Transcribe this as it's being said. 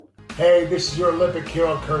Hey, this is your Olympic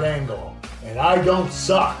hero, Kurt Angle, and I don't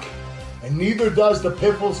suck, and neither does the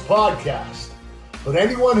Piffles podcast. But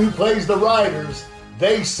anyone who plays the Riders,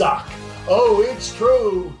 they suck. Oh, it's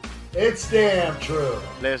true. It's damn true.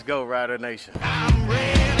 Let's go, Rider Nation. I'm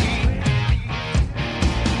ready.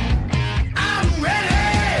 I'm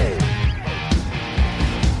ready.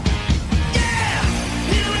 Yeah,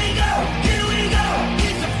 here we go.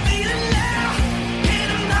 It's a feeling now. Hit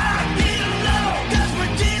 'em high, hit 'em low, 'cause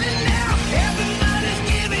we're dealing now. Everybody's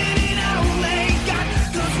giving it all they got,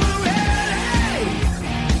 'cause we're ready.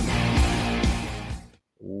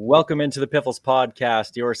 Welcome into the Piffles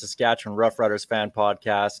podcast, your Saskatchewan Roughriders fan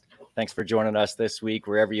podcast. Thanks for joining us this week,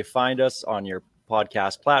 wherever you find us on your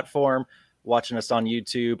podcast platform, watching us on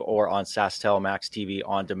YouTube or on SaskTel Max TV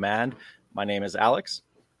on demand. My name is Alex.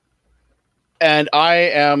 And I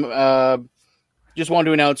am just want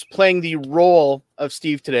to announce playing the role of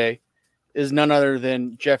Steve today is none other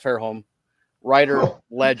than Jeff Fairholm, writer,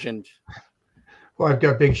 legend. Well, I've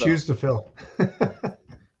got big shoes to fill.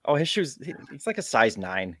 Oh, his shoes, he's like a size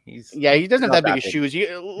 9. He doesn't have not that big of shoes.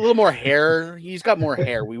 A little more hair. He's got more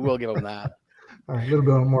hair. We will give him that. A little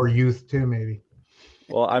bit more youth too, maybe.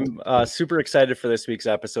 Well, I'm super excited for this week's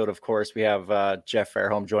episode. Of course, we have Jeff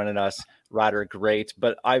Fairholm joining us, Rider great.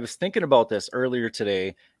 But I was thinking about this earlier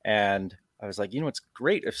today, and I was like, it's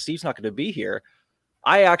great if Steve's not going to be here.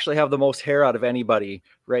 I actually have the most hair out of anybody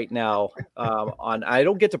right now. I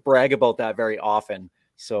don't get to brag about that very often.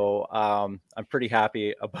 So I'm pretty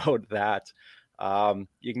happy about that.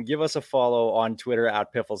 You can give us a follow on Twitter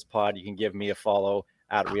at PifflesPod. You can give me a follow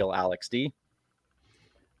at RealAlexD.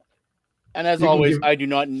 And as always, I do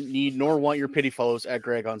not need nor want your pity follows at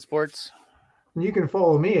Greg on Sports. You can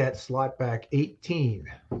follow me at Slotback18.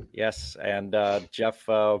 Yes, and Jeff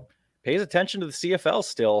pays attention to the CFL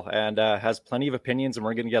still and has plenty of opinions, and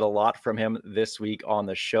we're going to get a lot from him this week on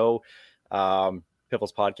the show.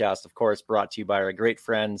 Piffles podcast, of course, brought to you by our great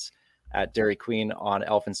friends at Dairy Queen on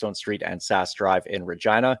Elphinstone Street and Sass Drive in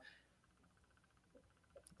Regina.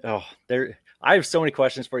 I have so many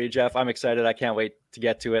questions for you, Jeff. I'm excited. I can't wait to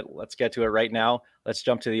get to it. Let's get to it right now. Let's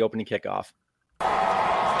jump to the opening kickoff.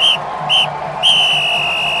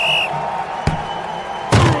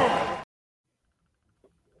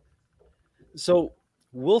 So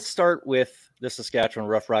we'll start with the Saskatchewan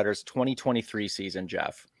Roughriders 2023 season,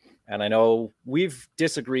 Jeff. And I know we've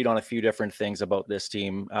disagreed on a few different things about this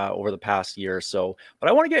team over the past year or so, but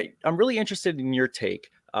I'm really interested in your take,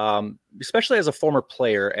 especially as a former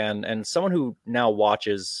player and someone who now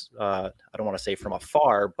watches, I don't want to say from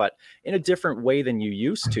afar, but in a different way than you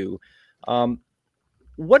used to.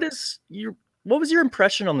 What was your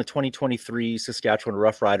impression on the 2023 Saskatchewan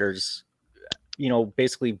Roughriders,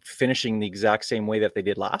 basically finishing the exact same way that they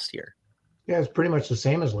did last year? Yeah, it's pretty much the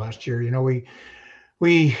same as last year.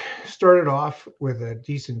 We started off with a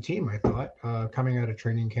decent team, I thought. Coming out of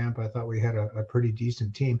training camp, I thought we had a pretty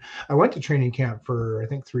decent team. I went to training camp for, I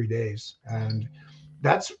think, 3 days. And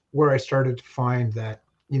that's where I started to find that,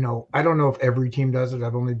 I don't know if every team does it.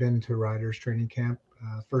 I've only been to Riders training camp,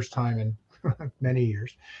 first time in many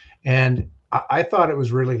years. And I thought it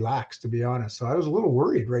was really lax, to be honest. So I was a little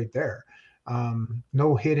worried right there.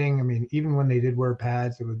 No hitting. I mean, even when they did wear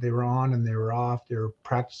pads, they were on and they were off. They were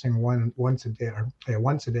practicing once a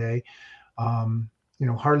day.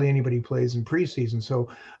 Hardly anybody plays in preseason. So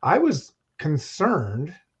I was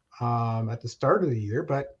concerned at the start of the year,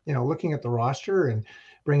 but looking at the roster and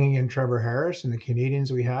bringing in Trevor Harris and the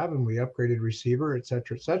Canadians we have, and we upgraded receiver, et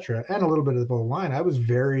cetera, and a little bit of the line, I was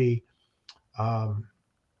very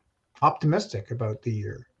optimistic about the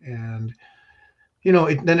year. And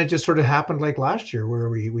then it just sort of happened like last year, where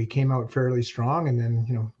we came out fairly strong, and then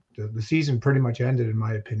the season pretty much ended, in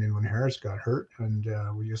my opinion, when Harris got hurt, and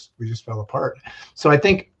we just fell apart. So I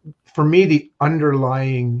think for me, the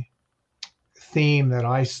underlying theme that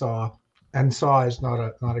I saw is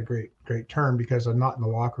not a great term, because I'm not in the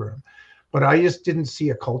locker room, but I just didn't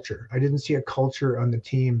see a culture. I didn't see a culture on the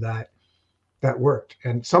team that worked,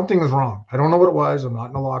 and something was wrong. I don't know what it was. I'm not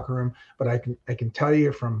in the locker room, but I can tell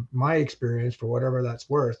you from my experience, for whatever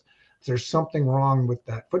that's worth, there's something wrong with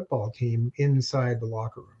that football team inside the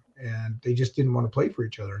locker room, and they just didn't want to play for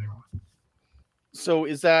each other anymore. So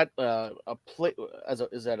is that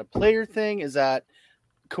is that a player thing? Is that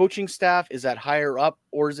coaching staff? Is that higher up,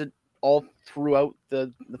 or is it all throughout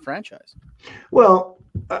the franchise? Well,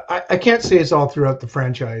 I can't say it's all throughout the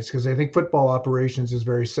franchise because I think football operations is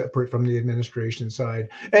very separate from the administration side.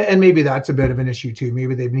 And maybe that's a bit of an issue too.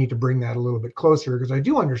 Maybe they need to bring that a little bit closer because I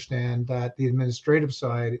do understand that the administrative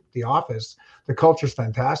side, the office, the culture is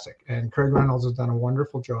fantastic. And Craig Reynolds has done a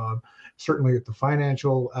wonderful job, certainly with the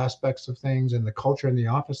financial aspects of things, and the culture in the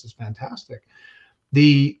office is fantastic.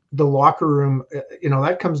 The locker room,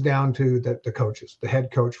 that comes down to the coaches, the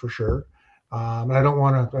head coach for sure. And I don't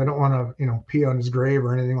want to, pee on his grave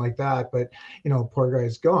or anything like that. But, poor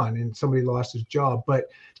guy's gone and somebody lost his job. But,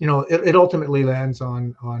 it ultimately lands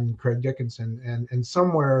on Craig Dickinson. And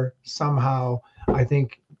somewhere, somehow, I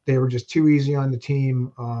think they were just too easy on the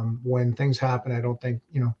team when things happen. I don't think,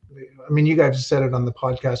 you guys have said it on the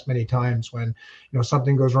podcast many times when,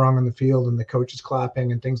 something goes wrong on the field and the coach is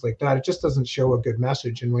clapping and things like that. It just doesn't show a good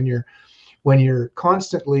message. And when you're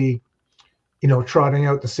constantly trotting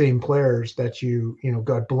out the same players that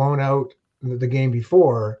got blown out the game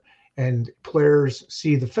before, and players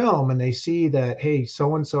see the film and they see that, hey,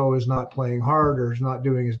 so-and-so is not playing hard or is not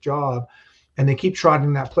doing his job, and they keep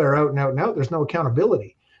trotting that player out and out and out, there's no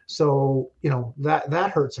accountability. So,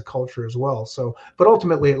 that hurts a culture as well. So, but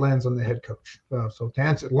ultimately it lands on the head coach. So to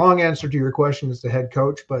answer, long answer to your question is the head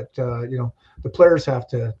coach, but, the players have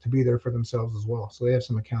to be there for themselves as well. So they have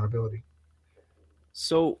some accountability.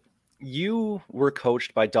 So you were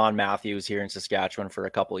coached by Don Matthews here in Saskatchewan for a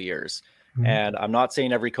couple of years. Mm-hmm. And I'm not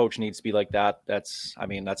saying every coach needs to be like that. That's a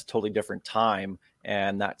totally different time.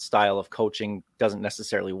 And that style of coaching doesn't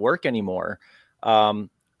necessarily work anymore.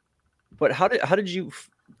 But how did you,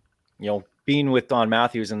 being with Don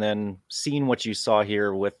Matthews and then seeing what you saw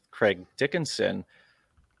here with Craig Dickinson,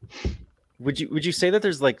 would you say that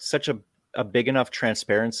there's like such a big enough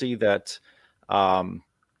transparency that,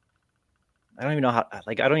 I don't even know how to word it.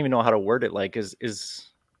 Like, I don't even know how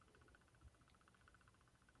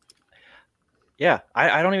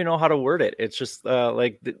to word it. It's just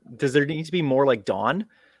does there need to be more like Don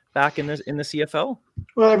back in the CFL?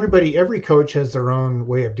 Well, every coach has their own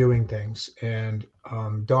way of doing things. And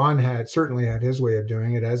Don certainly had his way of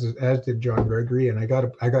doing it, as did John Gregory. And I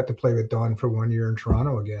got to play with Don for 1 year in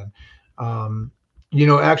Toronto again.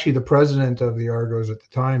 Actually, the president of the Argos at the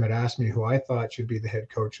time had asked me who I thought should be the head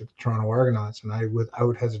coach of the Toronto Argonauts, and I,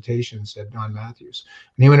 without hesitation, said Don Matthews.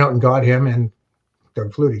 And he went out and got him and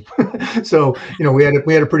Doug Flutie. So, we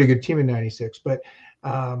had a pretty good team in '96. But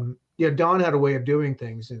Don had a way of doing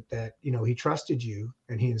things that he trusted you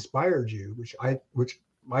and he inspired you, which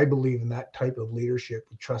I believe in that type of leadership,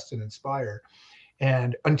 with trust and inspire.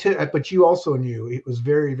 And but you also knew it was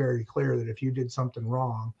very, very clear that if you did something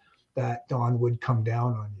wrong, that Don would come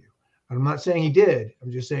down on you. And I'm not saying he did. I'm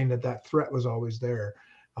just saying that threat was always there.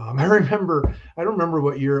 I don't remember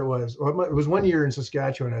what year it was. Well, it was 1 year in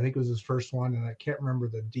Saskatchewan. I think it was his first one. And I can't remember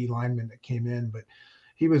the D lineman that came in, but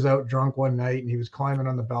he was out drunk one night and he was climbing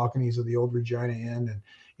on the balconies of the old Regina Inn. And,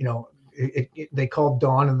 they called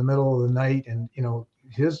Don in the middle of the night, and,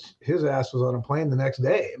 his ass was on a plane the next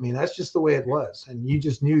day. That's just the way it was. And you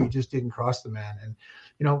just knew you just didn't cross the man. And,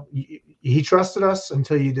 he trusted us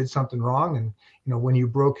until you did something wrong. And, when you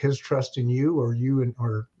broke his trust in you, or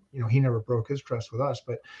he never broke his trust with us,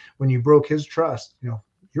 but when you broke his trust,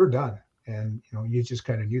 you're done. And, you just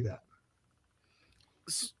kind of knew that.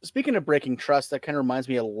 Speaking of breaking trust, that kind of reminds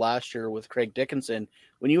me of last year with Craig Dickinson,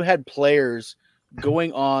 when you had players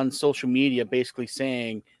going on social media basically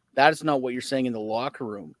saying that is not what you're saying in the locker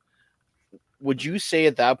room. Would you say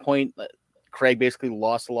at that point that Craig basically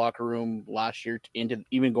lost the locker room last year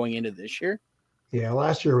even going into this year? Yeah,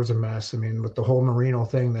 last year was a mess. With the whole Marino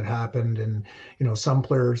thing that happened, and, some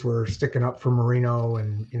players were sticking up for Marino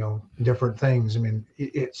and, different things.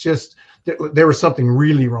 It's just, there was something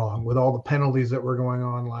really wrong with all the penalties that were going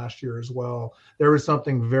on last year as well. There was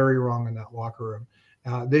something very wrong in that locker room.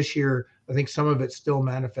 This year, I think some of it still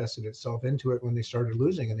manifested itself into it when they started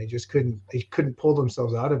losing, and they just couldn't pull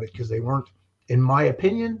themselves out of it because they weren't, in my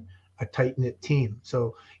opinion, a tight-knit team.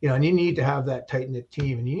 So, and you need to have that tight-knit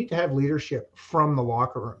team, and you need to have leadership from the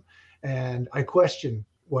locker room. And I question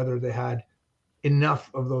whether they had enough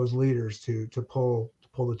of those leaders to pull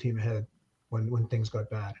the team ahead when things got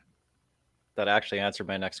bad. That actually answered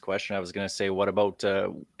my next question. I was going to say, what about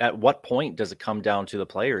at what point does it come down to the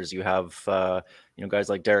players? You have guys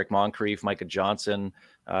like Derek Moncrief, Micah Johnson,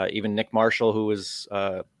 even Nick Marshall, who is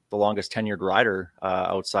the longest tenured rider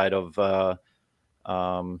outside of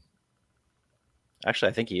actually,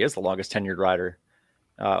 I think he is the longest tenured rider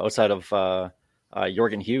outside of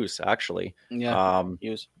Jorgen Hughes, actually. Yeah,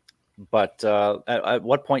 Hughes. But at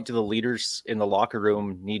what point do the leaders in the locker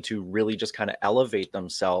room need to really just kind of elevate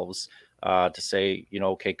themselves to say,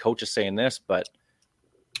 okay, coach is saying this, but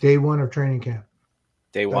Day one of training camp.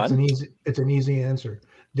 day It's one? an easy answer.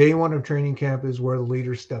 Day one of training camp is where the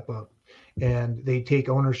leaders step up and they take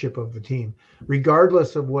ownership of the team,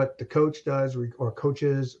 regardless of what the coach does or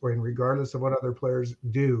coaches, or regardless of what other players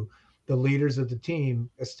do. The leaders of the team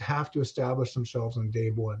have to establish themselves on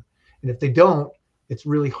day one. And if they don't, it's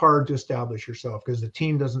really hard to establish yourself because the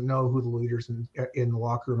team doesn't know who the leaders in the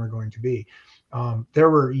locker room are going to be. There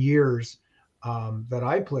were years that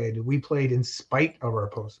I played, we played in spite of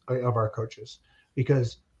our coaches,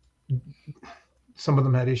 because some of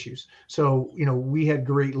them had issues. So, we had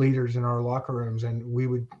great leaders in our locker rooms, and we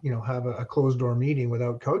would, have a closed door meeting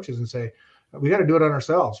without coaches and say, we got to do it on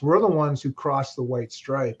ourselves. We're the ones who cross the white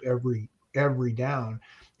stripe every down,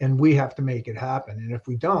 and we have to make it happen. And if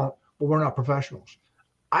we don't, well, we're not professionals.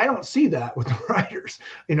 I don't see that with the riders.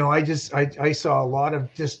 I saw a lot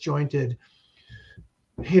of disjointed,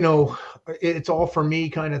 it's all for me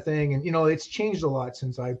kind of thing. And, it's changed a lot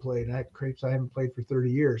since I played. I haven't played for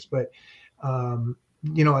 30 years, but,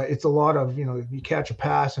 it's a lot of, you catch a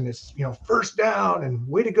pass and it's, first down and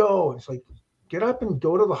way to go. It's like, get up and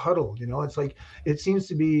go to the huddle. It's like, it seems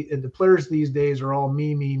to be the players these days are all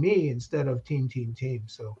me instead of team.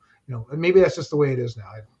 So, maybe that's just the way it is now.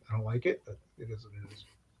 I don't like it, but it is what it is.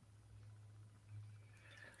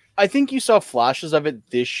 I think you saw flashes of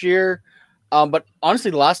it this year. But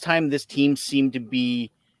honestly, the last time this team seemed to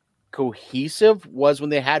be cohesive was when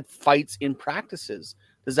they had fights in practices.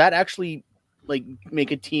 Does that actually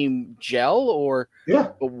make a team gel, or yeah?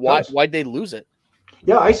 But why'd they lose it?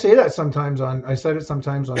 Yeah, I said it sometimes on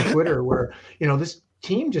Twitter where, this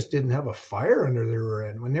team just didn't have a fire under their rear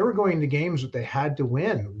end. When they were going to games that they had to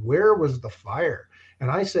win, where was the fire? And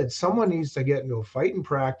I said, someone needs to get into a fight in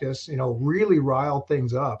practice, really rile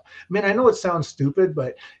things up. I mean, I know it sounds stupid,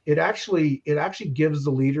 but it actually gives the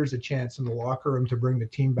leaders a chance in the locker room to bring the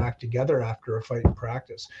team back together after a fight in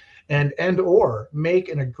practice, and or make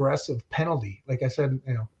an aggressive penalty. Like I said,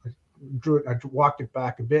 I walked it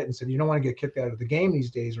back a bit and said, you don't want to get kicked out of the game these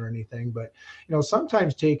days or anything, but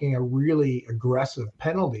sometimes taking a really aggressive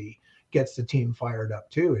penalty gets the team fired up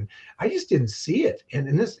too. And I just didn't see it.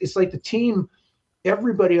 And this, it's like the team,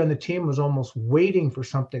 everybody on the team was almost waiting for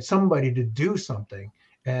somebody to do something.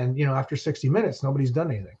 And, after 60 minutes, nobody's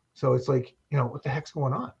done anything. So it's like, what the heck's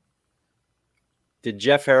going on? Did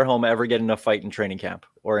Jeff Fairholm ever get in a fight in training camp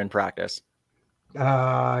or in practice?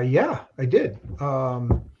 Yeah, I did.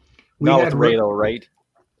 Not with Ray though, right?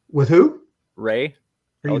 With who? Ray?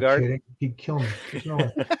 Are you kidding? He'd kill me.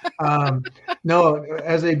 No,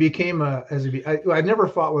 I never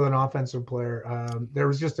fought with an offensive player. There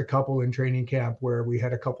was just a couple in training camp where we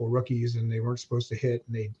had a couple rookies and they weren't supposed to hit,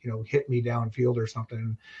 and they, hit me downfield or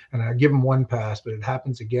something. And I give them one pass, but it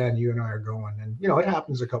happens again. You and I are going, and it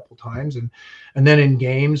happens a couple times. And then in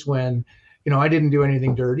games when, I didn't do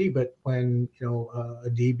anything dirty, but when, a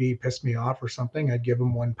DB pissed me off or something, I'd give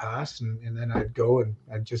him one pass and then I'd go and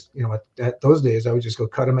I'd just, at those days, I would just go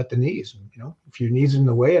cut him at the knees. And, if your knee's in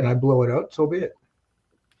the way and I blow it out, so be it.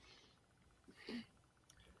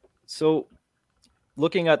 So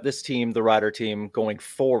looking at this team, the Rider team going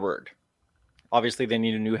forward, obviously they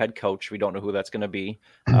need a new head coach. We don't know who that's going to be.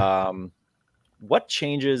 What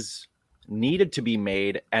changes needed to be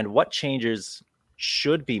made and what changes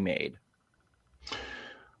should be made?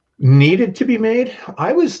 Needed to be made.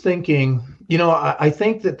 I was thinking, I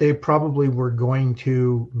think that they probably were going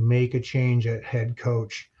to make a change at head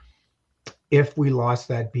coach if we lost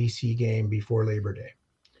that BC game before Labor Day.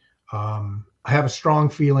 I have a strong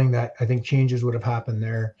feeling that I think changes would have happened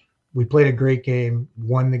there. We played a great game,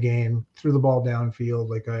 won the game, threw the ball downfield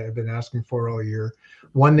like I've been asking for all year,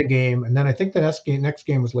 won the game. And then I think the next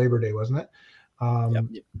game was Labor Day, wasn't it? Yep.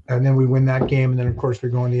 And then we win that game. And then of course we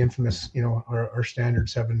go on the infamous, our standard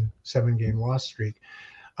seven game loss streak.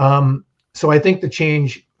 So I think the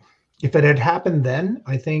change, if it had happened then,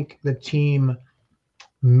 I think the team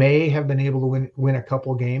may have been able to win a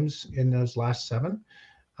couple games in those last 7.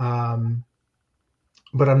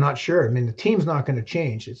 But I'm not sure. I mean, the team's not going to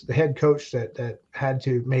change. It's the head coach that had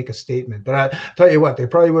to make a statement. But I tell you what, they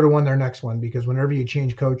probably would have won their next one, because whenever you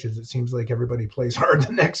change coaches, it seems like everybody plays hard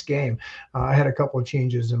the next game. I had a couple of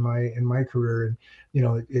changes in my career,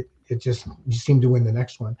 and it just, you seem to win the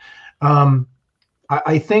next one.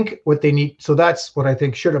 I think what they need. So that's what I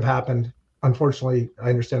think should have happened. Unfortunately, I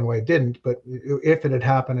understand why it didn't. But if it had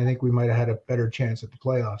happened, I think we might have had a better chance at the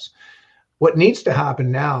playoffs. What needs to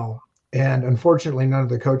happen now. And unfortunately, none of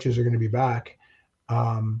the coaches are going to be back.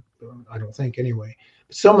 I don't think anyway.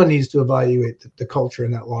 Someone needs to evaluate the culture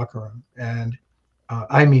in that locker room. And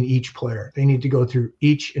I mean, each player. They need to go through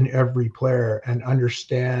each and every player and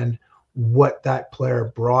understand what that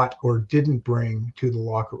player brought or didn't bring to the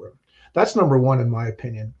locker room. That's number one, in my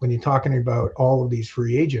opinion, when you're talking about all of these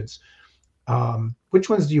free agents. Which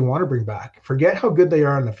ones do you want to bring back? Forget how good they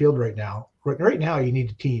are on the field right now. Right now, you need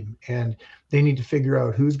a team, and they need to figure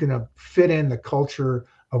out who's going to fit in the culture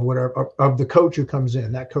of whatever of the coach who comes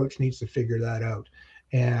in. That coach needs to figure that out,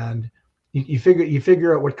 and you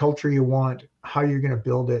figure out what culture you want, how you're going to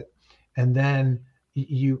build it, and then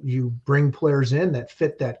you bring players in that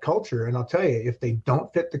fit that culture. And I'll tell you, if they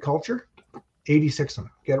don't fit the culture, 86 them,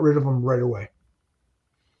 get rid of them right away.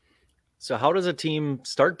 So how does a team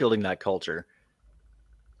start building that culture?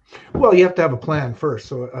 Well, you have to have a plan first.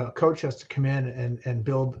 So a coach has to come in and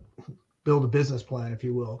build a business plan, if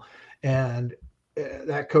you will. And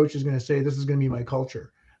that coach is going to say, this is going to be my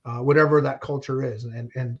culture, whatever that culture is.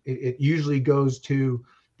 And it usually goes to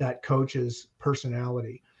that coach's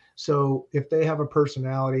personality. So if they have a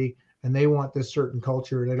personality and they want this certain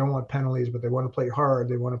culture, they don't want penalties, but they want to play hard.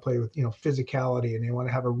 They want to play with, physicality, and they want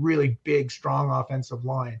to have a really big, strong offensive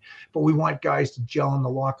line. But we want guys to gel in the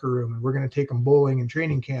locker room, and we're going to take them bowling in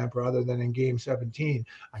training camp rather than in game 17.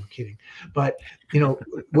 I'm kidding. But,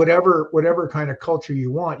 whatever kind of culture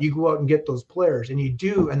you want, you go out and get those players, and you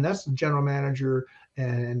do. And that's the general manager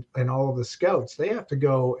and all of the scouts. They have to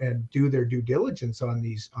go and do their due diligence on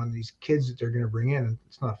these kids that they're going to bring in. And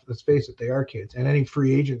let's face it, they are kids. And any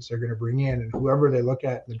free agents they're going to bring in, and whoever they look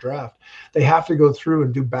at in the draft, they have to go through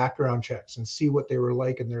and do background checks and see what they were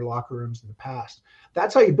like in their locker rooms in the past.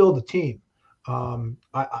 That's how you build a team.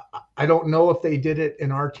 I don't know if they did it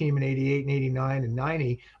in our team in 88 and 89 and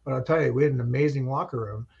 90, but I'll tell you, we had an amazing locker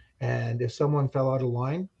room. And if someone fell out of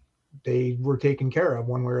line, they were taken care of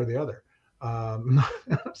one way or the other. I'm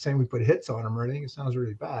not saying we put hits on them or anything. It sounds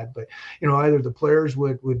really bad, but either the players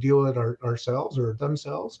would deal with it ourselves or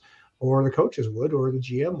themselves, or the coaches would, or the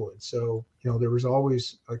GM would. So there was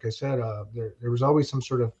always, like I said, there was always some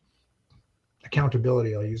sort of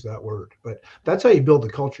accountability. I'll use that word, but that's how you build the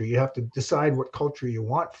culture. You have to decide what culture you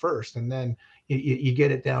want first, and then you get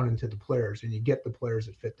it down into the players, and you get the players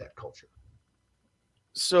that fit that culture.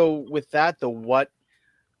 So with that,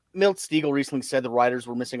 Milt Stiegel recently said the Riders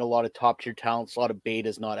were missing a lot of top-tier talents, a lot of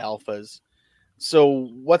betas, not alphas. So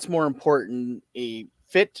what's more important, a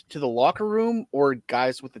fit to the locker room or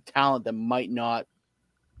guys with the talent that might not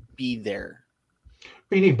be there?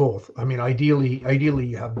 You need both. I mean, ideally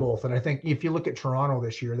you have both. And I think if you look at Toronto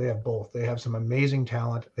this year, they have both. They have some amazing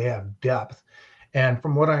talent. They have depth. And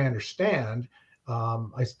from what I understand, I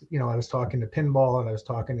was talking to Pinball, and I was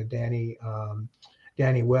talking to Danny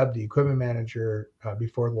Webb, the equipment manager,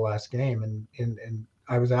 before the last game. And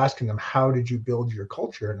I was asking them, how did you build your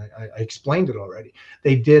culture? And I explained it already.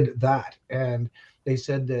 They did that. And they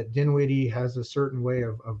said that Dinwiddie has a certain way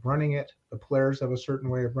of running it. The players have a certain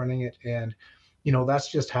way of running it. And,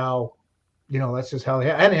 that's just how they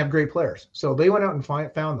and they have great players. So they went out and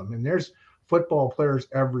found them. And there's football players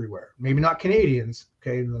everywhere. Maybe not Canadians.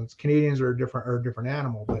 Okay. Canadians are a different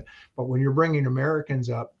animal, but when you're bringing Americans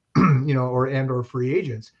up, or free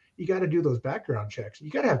agents, you got to do those background checks. You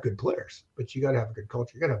got to have good players, but you got to have a good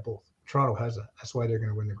culture. You got to have both. Toronto has that. That's why they're going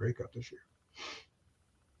to win the Grey Cup this year.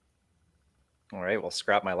 All right, well,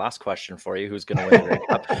 scrap my last question for you. Who's going to win the Grey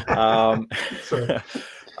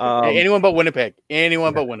Cup? Anyone but Winnipeg.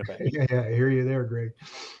 Anyone but Winnipeg. Yeah, I hear you there, Greg.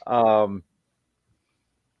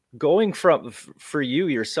 Going for you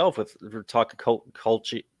yourself, we're talking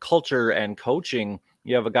culture and coaching.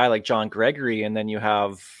 You have a guy like John Gregory, and then you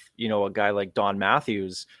have, a guy like Don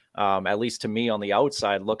Matthews, at least to me on the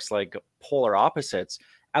outside, looks like polar opposites.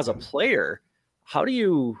 As a player, how do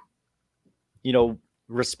you,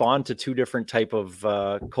 respond to two different type of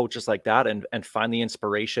coaches like that and find the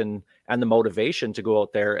inspiration and the motivation to go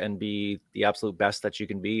out there and be the absolute best that you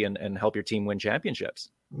can be and help your team win championships?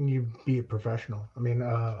 You be a professional. I mean,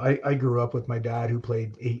 I grew up with my dad who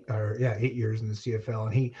played 8 years in the CFL,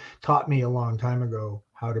 and he taught me a long time ago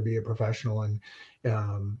how to be a professional. And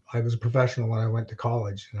I was a professional when I went to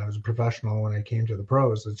college, and I was a professional when I came to the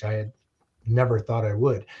pros, which I had never thought I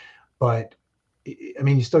would. But I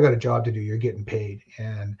mean, you still got a job to do. You're getting paid.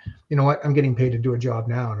 And you know what? I'm getting paid to do a job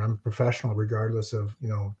now, and I'm a professional regardless of,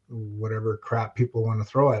 whatever crap people want to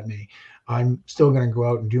throw at me. I'm still going to go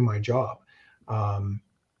out and do my job.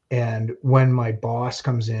 And when my boss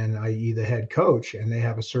comes in, i.e. the head coach, and they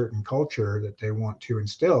have a certain culture that they want to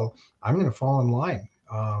instill, I'm going to fall in line.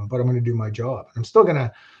 but I'm going to do my job. I'm still going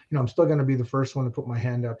to, I'm still going to be the first one to put my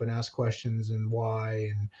hand up and ask questions and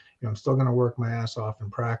why. And, I'm still going to work my ass off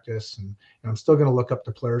in practice. And I'm still going to look up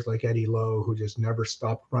to players like Eddie Lowe, who just never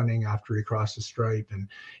stopped running after he crossed the stripe. And,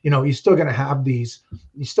 you're still going to have these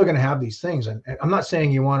things. And I'm not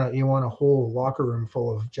saying you want a whole locker room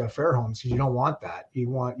full of Jeff Fairholms, because you don't want that. You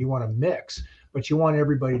want a mix, but you want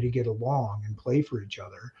everybody to get along and play for each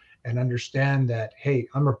other and understand that, hey,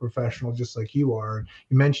 I'm a professional just like you are. And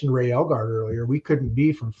you mentioned Ray Elgard earlier. We couldn't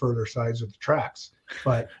be from further sides of the tracks,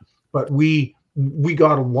 but we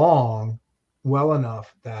got along well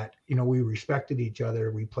enough that, we respected each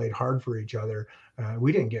other. We played hard for each other.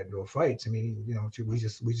 We didn't get into fights. I mean, we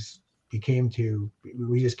just came to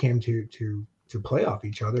play off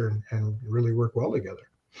each other and really work well together.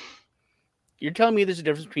 You're telling me there's a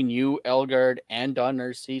difference between you, Elgard, and Don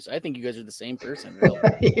Narcisse? I think you guys are the same person, really.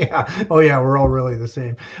 Yeah. Oh, yeah. We're all really the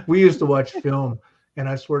same. We used to watch film, and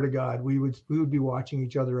I swear to God, we would be watching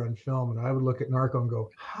each other on film, and I would look at Narco and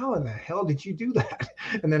go, "How in the hell did you do that?"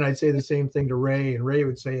 And then I'd say the same thing to Ray, and Ray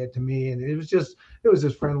would say it to me, and it was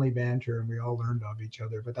just friendly banter, and we all learned of each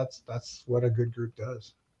other. But that's what a good group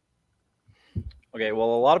does. Okay,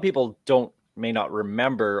 well, a lot of people may not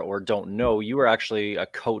remember or don't know you were actually a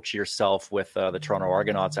coach yourself with the Toronto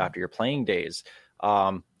Argonauts after your playing days.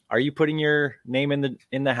 Are you putting your name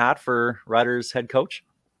in the hat for Riders head coach?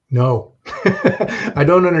 No, I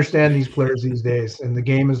don't understand these players these days, and the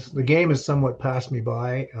game is somewhat passed me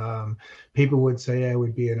by. People would say I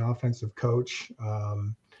would be an offensive coach,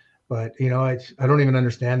 but I don't even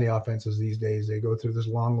understand the offenses these days. They go through this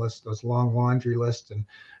long laundry list, and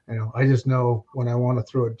I just know when I want to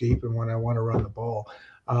throw it deep and when I want to run the ball.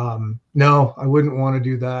 No, I wouldn't want to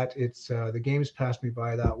do that. It's the game's passed me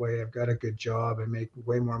by that way. I've got a good job. I make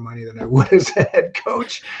way more money than I would as a head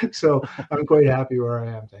coach, so I'm quite happy where I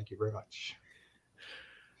am. Thank you very much.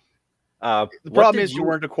 The problem is you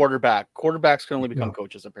weren't a quarterback. Quarterbacks can only become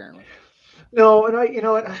coaches, apparently. No, and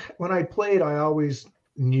when I played, I always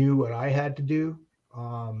knew what I had to do,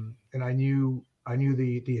 and I knew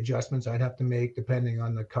the adjustments I'd have to make depending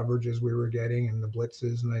on the coverages we were getting and the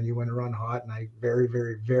blitzes, and I knew when to run hot, and I very,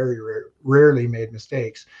 very, very rarely made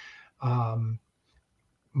mistakes.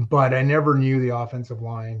 But I never knew the offensive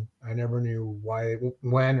line. I never knew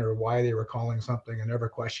when or why they were calling something. I never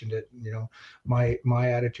questioned it. My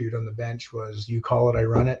attitude on the bench was, you call it, I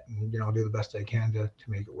run it, and I'll do the best I can to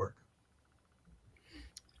make it work.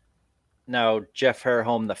 Now, Jeff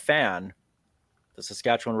Fairholm, the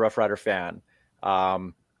Saskatchewan Roughrider fan,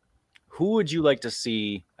 who would you like to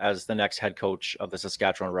see as the next head coach of the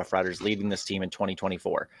Saskatchewan Roughriders leading this team in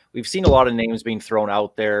 2024? We've seen a lot of names being thrown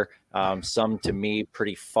out there. Some, to me,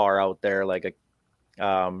 pretty far out there, like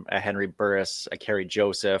a Henry Burris, a Kerry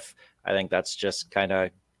Joseph. I think that's just kind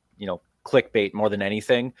of, clickbait more than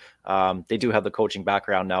anything. They do have the coaching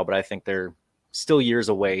background now, but I think they're still years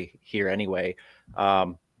away here anyway.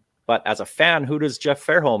 But as a fan, who does Jeff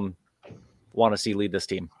Fairholm want to see lead this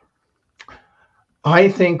team? I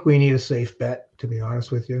think we need a safe bet, to be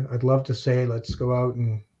honest with you. I'd love to say, let's go out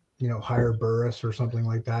and, hire Burris or something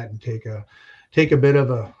like that and take a bit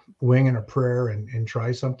of a wing and a prayer and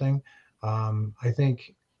try something. I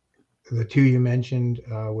think the two you mentioned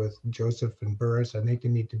with Joseph and Burris, I think they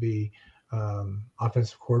need to be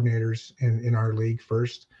offensive coordinators in our league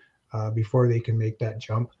first before they can make that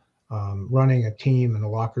jump. Running a team in the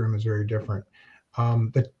locker room is very different.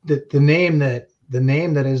 But the name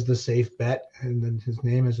that is the safe bet, and then his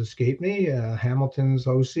name has escaped me, Hamilton's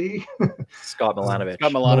OC. Scott Milanovich.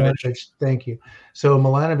 Scott Milanovich. Thank you. So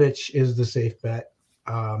Milanovich is the safe bet.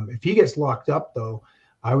 If he gets locked up, though,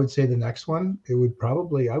 I would say the next one, I would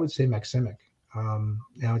say Maximic.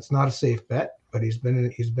 Now it's not a safe bet, but he's been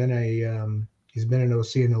an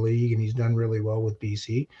OC in the league, and he's done really well with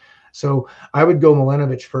BC. So I would go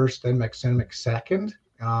Milanovich first, then Maximic second.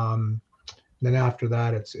 Then after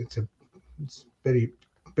that, it's a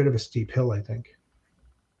bit of a steep hill, I think.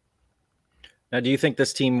 Now, do you think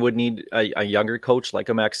this team would need a younger coach like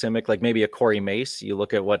a Maximic, like maybe a Corey Mace? You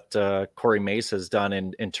look at what Corey Mace has done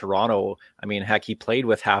in Toronto. I mean, heck, he played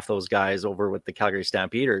with half those guys over with the Calgary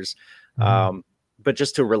Stampeders. Mm-hmm. But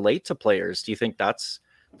just to relate to players, do you think that's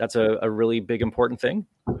a really big important thing?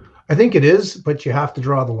 I think it is, but you have to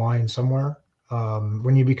draw the line somewhere.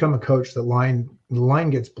 When you become a coach, the line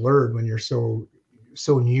gets blurred when you're so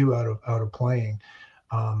new out of playing.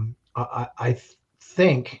 I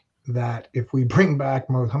think that if we bring back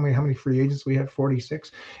how many free agents we have,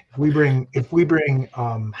 46. If we bring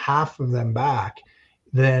half of them back,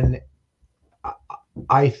 then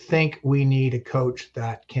I think we need a coach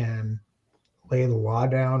that can lay the law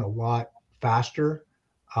down a lot faster.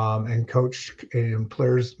 and coach and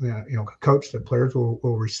players, coach that players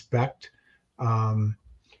will respect.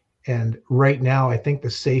 And right now, I think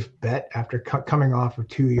the safe bet after coming off of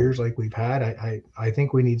 2 years like we've had, I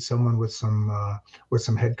think we need someone with some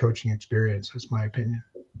head coaching experience. That's my opinion.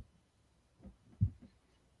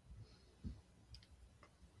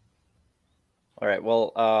 All right.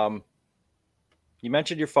 Well, you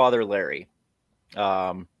mentioned your father, Larry,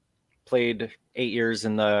 played 8 years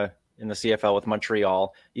in the CFL with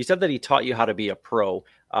Montreal. You said that he taught you how to be a pro.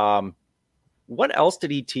 What else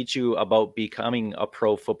did he teach you about becoming a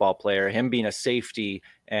pro football player? Him being a safety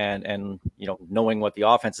and knowing what the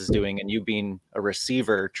offense is doing, and you being a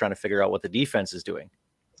receiver trying to figure out what the defense is doing.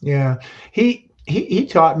 Yeah, he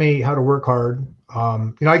taught me how to work hard.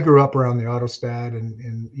 I grew up around the Autostad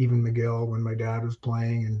and even McGill when my dad was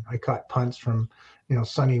playing, and I caught punts from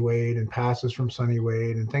Sonny Wade and passes from Sonny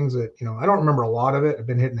Wade and things that I don't remember a lot of it. I've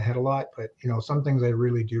been hitting the head a lot, but some things I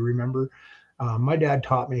really do remember. My dad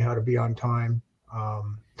taught me how to be on time.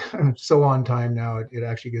 I'm so on time now, it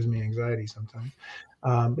actually gives me anxiety sometimes.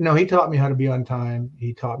 No, he taught me how to be on time.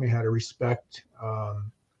 He taught me how to respect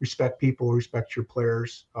people, respect your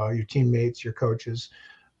players, your teammates, your coaches.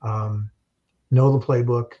 Know the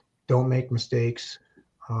playbook. Don't make mistakes.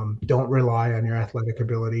 Don't rely on your athletic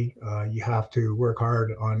ability. You have to work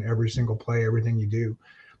hard on every single play, everything you do.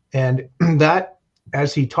 And that,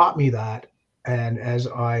 as he taught me that, and as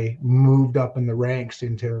I moved up in the ranks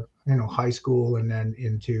into high school and then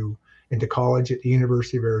into college at the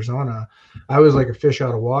University of Arizona, I was like a fish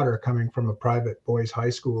out of water coming from a private boys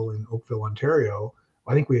high school in Oakville, Ontario.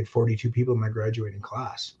 I think we had 42 people in my graduating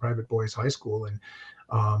class, private boys high school. And,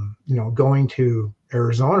 going to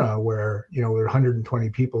Arizona where, there were 120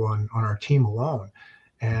 people on our team alone.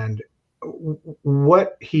 And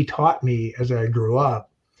what he taught me as I grew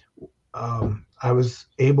up, I was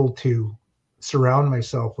able to surround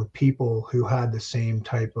myself with people who had the same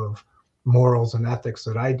type of morals and ethics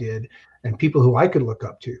that I did, and people who I could look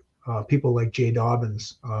up to. People like Jay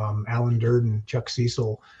Dobbins, Alan Durden, Chuck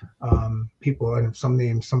Cecil, people, and some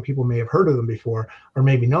names, some people may have heard of them before, or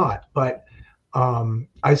maybe not. But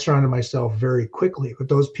I surrounded myself very quickly with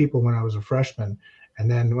those people when I was a freshman. And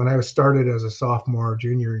then when I was started as a sophomore,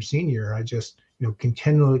 junior, and senior, I just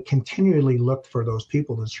continually looked for those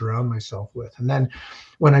people to surround myself with. And then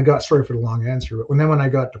when I got, sorry for the long answer, but when I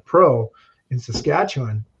got to pro in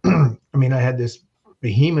Saskatchewan, I had this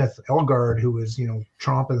behemoth Elgard who was,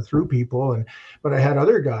 tromping through people, but I had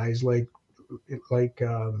other guys like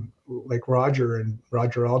Roger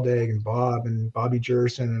Aldag and Bob and Bobby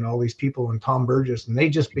Jerson and all these people and Tom Burgess, and they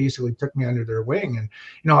just basically took me under their wing. And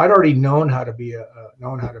I'd already known how to be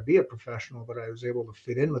a professional, but I was able to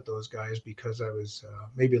fit in with those guys because I was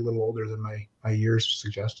maybe a little older than my years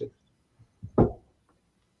suggested.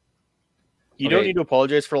 You don't need to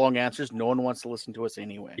apologize for long answers. No one wants to listen to us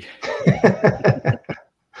anyway.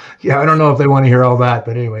 Yeah, I don't know if they want to hear all that,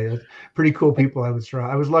 but anyway, pretty cool people. I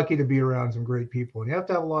was lucky to be around some great people, and you have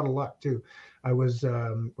to have a lot of luck too. I was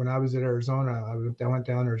when I was at Arizona, I went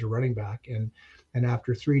down there as a running back, and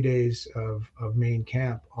after 3 days of main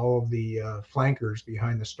camp, all of the flankers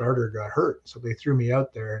behind the starter got hurt, so they threw me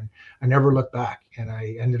out there, and I never looked back. And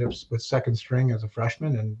I ended up with second string as a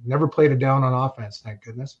freshman, and never played a down on offense, thank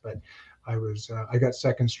goodness. But I got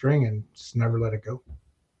second string and just never let it go.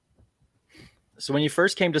 So when you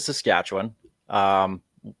first came to Saskatchewan,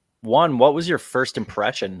 what was your first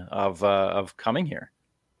impression of coming here?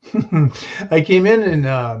 I came in and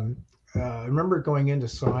I remember going in to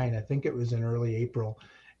sign. I think it was in early April,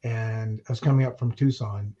 and I was coming up from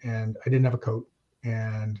Tucson, and I didn't have a coat.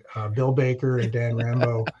 And Bill Baker and Dan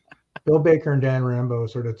Rambo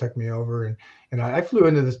sort of took me over, and I flew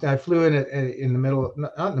into this. I flew in in the middle,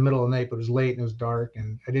 not in the middle of the night, but it was late and it was dark,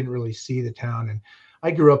 and I didn't really see the town. And I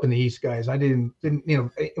grew up in the East, guys. I didn't,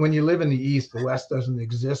 when you live in the East, the West doesn't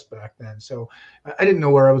exist back then. So I didn't know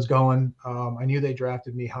where I was going. I knew they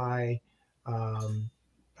drafted me high. I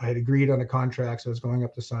had agreed on a contract, so I was going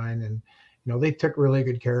up to sign, and, they took really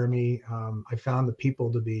good care of me. I found the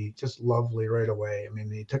people to be just lovely right away.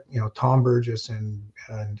 They took, Tom Burgess and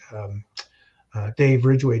Dave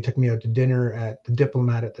Ridgway took me out to dinner at the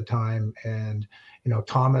Diplomat at the time. And,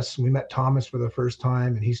 Thomas, we met Thomas for the first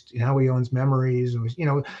time, and now he owns Memories. And,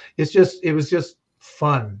 it was just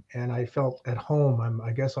fun. And I felt at home.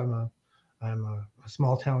 I guess I'm a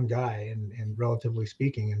small town guy and relatively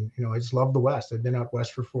speaking. And, I just love the West. I've been out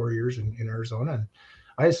West for 4 years in Arizona, and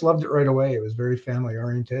I just loved it right away. It was very family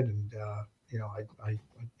oriented, and, it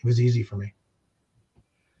was easy for me.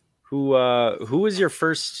 Who was your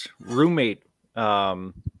first roommate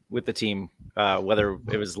with the team, whether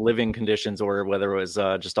it was living conditions or whether it was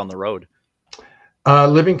just on the road?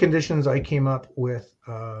 Living conditions, I came up with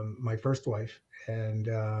my first wife,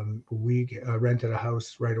 and we rented a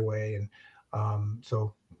house right away. And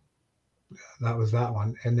so that was that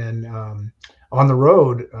one. And then on the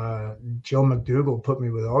road, Joe McDougall put me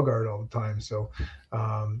with Elgard all the time. So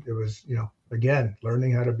it was, again,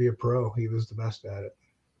 learning how to be a pro. He was the best at it.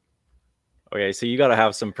 Okay, so you got to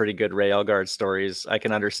have some pretty good Ray Elgard stories. I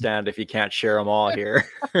can understand if you can't share them all here.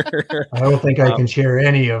 I don't think I can share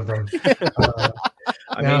any of them.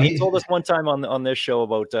 I mean, he told us one time on this show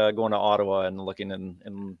about going to Ottawa and looking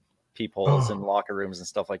in peepholes and locker rooms and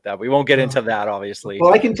stuff like that. We won't get into that, obviously.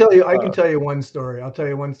 Well, I can tell you one story. I'll tell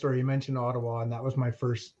you one story. You mentioned Ottawa, and that was my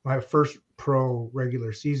first pro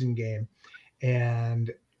regular season game,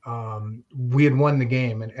 and we had won the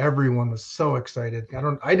game, and everyone was so excited.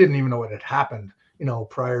 I didn't even know what had happened,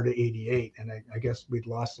 prior to '88, and I guess we'd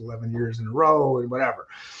lost 11 years in a row and whatever,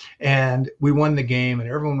 and we won the game, and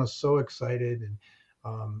everyone was so excited. And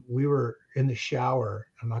we were in the shower.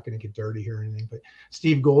 I'm not going to get dirty here or anything, but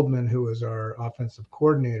Steve Goldman, who was our offensive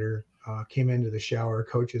coordinator, came into the shower.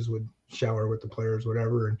 Coaches would shower with the players,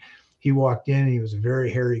 whatever. And he walked in, and he was a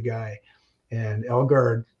very hairy guy. And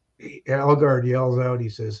Elgard yells out, he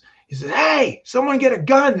says, "Hey, someone get a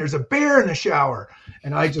gun. There's a bear in the shower."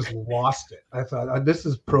 And I just lost it. I thought, this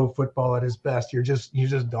is pro football at its best. You're just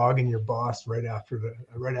dogging your boss right after a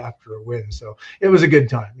win. So it was a good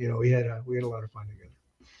time. We had a lot of fun together.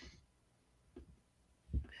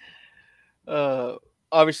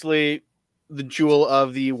 Obviously, the jewel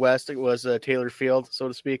of the West was Taylor Field, so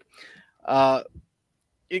to speak. Tell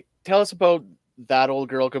us about that old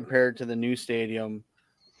girl compared to the new stadium.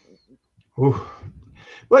 Ooh.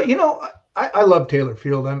 Well, I love Taylor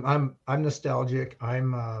Field. I'm nostalgic. I've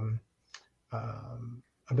been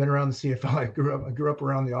around the CFL. I grew up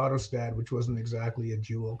around the Autostad, which wasn't exactly a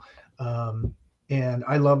jewel. And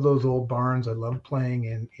I love those old barns. I love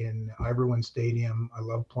playing in Iverwin Stadium. I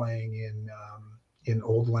love playing in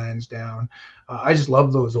Old Lansdowne. I just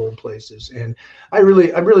love those old places. And I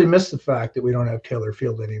really miss the fact that we don't have Taylor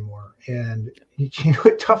Field anymore. And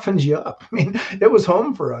it toughens you up. I mean, it was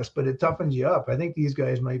home for us, but it toughens you up. I think these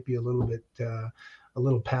guys might be a little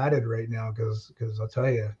padded right now because I'll tell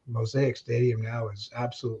you, Mosaic Stadium now is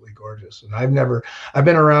absolutely gorgeous. And I've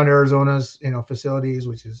been around Arizona's, facilities,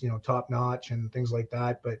 which is, top notch and things like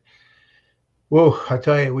that. But whoa, I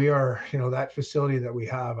tell you, we are, that facility that we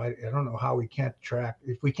have, I don't know how we can't attract.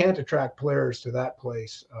 If we can't attract players to that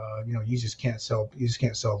place, you just can't sell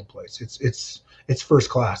the place. It's first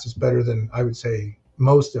class. It's better than, I would say,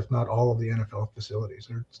 most, if not all, of the NFL facilities.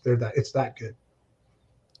 It's that good.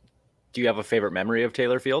 Do you have a favorite memory of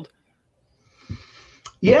Taylor Field?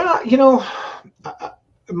 Yeah,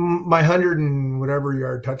 my 100 and whatever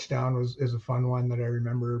yard touchdown is a fun one that I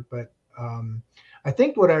remember. But I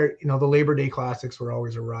think the Labor Day Classics were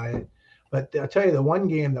always a riot. But I'll tell you, the one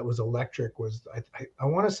game that was electric was I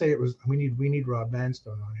want to say it was we need Rob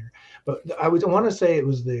Vanstone on here, but I want to say it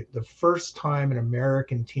was the first time an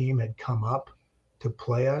American team had come up to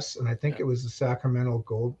play us, and I think it was the Sacramento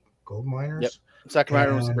Gold Miners. Yep.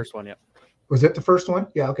 Sacramento was the first one. Yep. Was it the first one?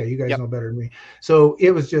 Yeah. Okay. You guys know better than me. So it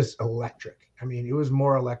was just electric. I mean, it was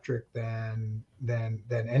more electric than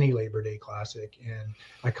any Labor Day Classic. And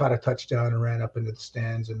I caught a touchdown and ran up into the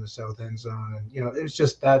stands in the south end zone. And, it was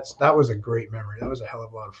just, that was a great memory. That was a hell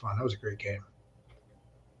of a lot of fun. That was a great game.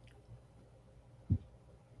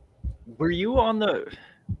 Were you on the,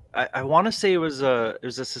 I want to say it was a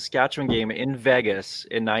Saskatchewan game in Vegas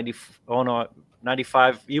in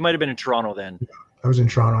 95. You might've been in Toronto then. I was in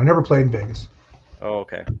Toronto. I never played in Vegas. Oh,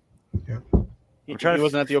 okay. Yeah. He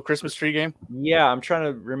wasn't at the old Christmas tree game? Yeah, I'm trying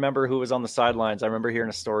to remember who was on the sidelines. I remember hearing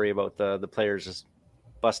a story about the players just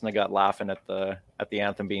busting the gut laughing at the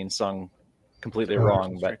anthem being sung completely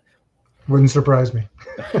wrong. But wouldn't surprise me.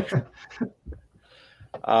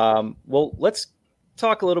 Well, let's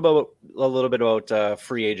talk a little bit about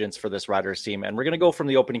free agents for this Riders team, and we're going to go from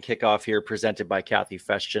the opening kickoff here, presented by Kathy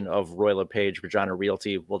Festian of Royal LePage Regina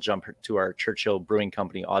Realty. We'll jump to our Churchill Brewing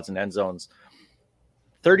Company odds and end zones.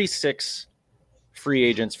 36 free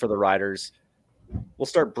agents for the Riders. We'll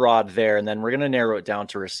start broad there, and then we're going to narrow it down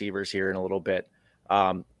to receivers here in a little bit.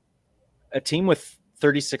 A team with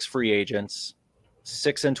 36 free agents,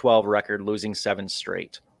 6-12 record, losing 7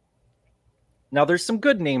 straight. Now, there's some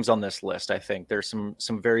good names on this list, I think. There's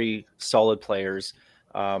some very solid players.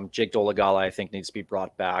 Jake Dolegala, I think, needs to be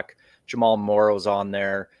brought back. Jamal Morrow's on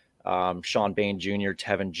there. Sean Bain Jr.,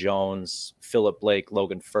 Tevin Jones, Phillip Blake,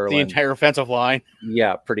 Logan Furlan. The entire offensive line.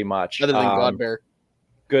 Yeah, pretty much. Other than Godbear.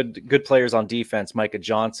 Good players on defense. Micah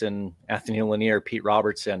Johnson, Anthony Lanier, Pete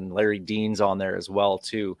Robertson, Larry Dean's on there as well,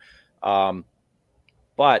 too.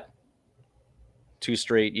 But 2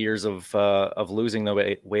 straight years of losing the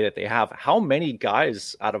way that they have. How many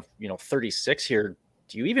guys out of 36 here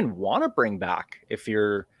do you even want to bring back if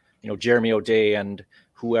you're Jeremy O'Day and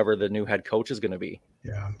whoever the new head coach is going to be?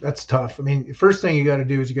 Yeah, that's tough. I mean, the first thing you got to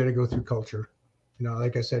do is you got to go through culture.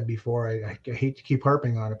 Like I said before, I hate to keep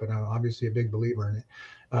harping on it, but I'm obviously a big believer in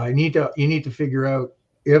it. You need to figure out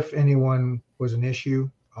if anyone was an issue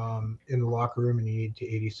in the locker room, and you need to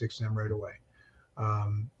 86 them right away.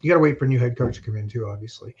 You got to wait for a new head coach to come in too,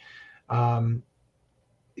 obviously.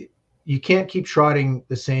 You can't keep trotting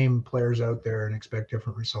the same players out there and expect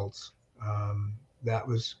different results. That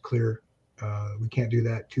was clear. We can't do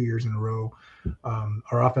that 2 years in a row.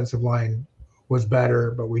 Our offensive line was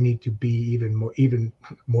better, but we need to be even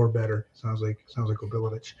more better. Sounds like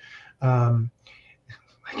Obilovich. I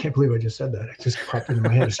can't believe I just said that. It just popped into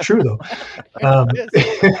my head. It's true though.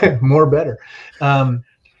 More better.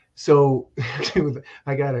 So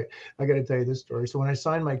I gotta tell you this story. So when I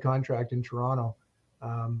signed my contract in Toronto,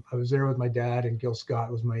 I was there with my dad, and Gil Scott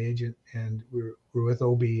was my agent, and we were with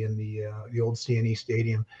Obi in the old CNE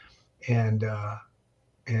Stadium, and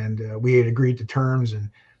we had agreed to terms, and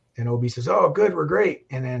Obi says, "Oh, good, we're great."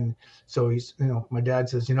 And then so he's, my dad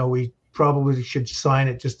says, we probably should sign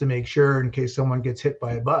it just to make sure in case someone gets hit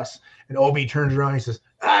by a bus. And Obi turns around and he says,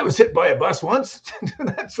 "I was hit by a bus once."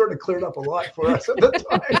 That sort of cleared up a lot for us at the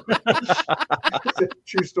time. It's a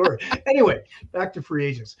true story. Anyway, back to free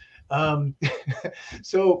agents.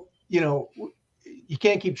 So, you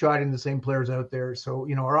can't keep trotting the same players out there. So,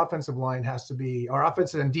 our offensive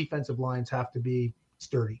and defensive lines have to be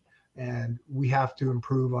sturdy, and we have to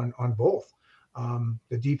improve on both.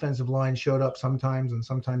 The defensive line showed up sometimes and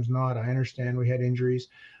sometimes not. I understand we had injuries.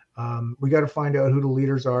 We got to find out who the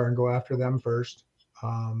leaders are and go after them first.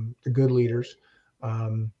 The good leaders.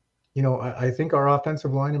 I think our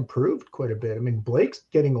offensive line improved quite a bit. I mean, Blake's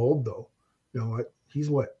getting old though. He's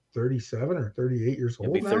 37 or 38 years old.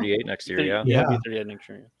 He'll be 38 next year. Yeah. He'll be 38 next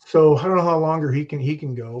year. So I don't know how longer he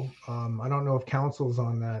can go. I don't know if Council's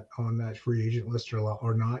on that free agent list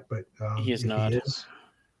or not, but he is not.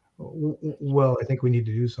 Well, I think we need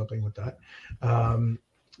to do something with that. But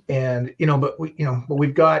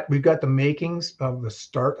we've got the makings of the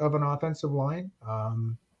start of an offensive line.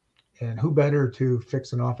 And who better to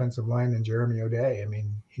fix an offensive line than Jeremy O'Day? I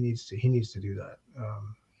mean, he needs to do that.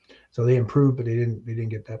 So they improved, but they didn't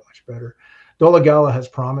get that much better. Dolagala has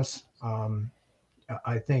promise.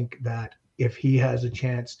 I think that if he has a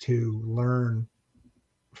chance to learn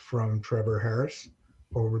from Trevor Harris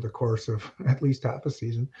over the course of at least half a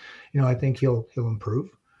season, I think he'll improve.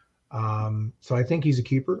 So I think he's a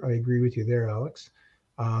keeper. I agree with you there, Alex.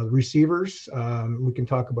 Receivers, we can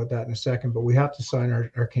talk about that in a second, but we have to sign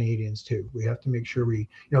our Canadians too. We have to make sure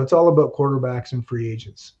it's all about quarterbacks and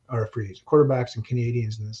quarterbacks and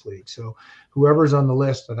Canadians in this league. So whoever's on the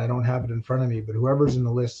list, and I don't have it in front of me, but whoever's in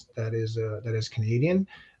the list that is Canadian,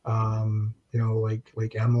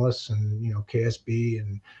 like Emilus and, KSB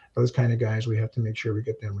and those kind of guys, we have to make sure we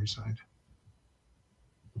get them re-signed.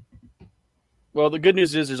 Well, the good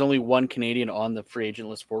news is there's only one Canadian on the free agent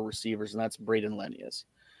list for receivers, and that's Braden Lenius.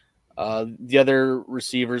 The other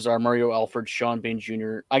receivers are Mario Alford, Sean Bain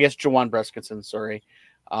Jr., I guess Jawan Breskinson,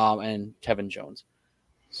 and Kevin Jones.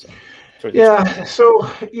 So we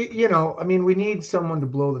need someone to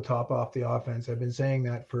blow the top off the offense. I've been saying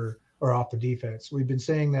that or off the defense. We've been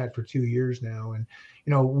saying that for 2 years now. And,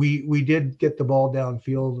 we did get the ball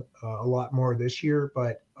downfield a lot more this year,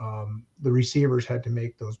 but the receivers had to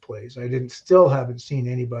make those plays. Still haven't seen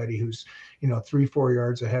anybody who's, 3-4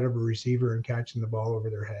 yards ahead of a receiver and catching the ball over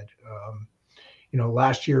their head.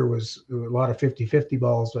 Last year was a lot of 50-50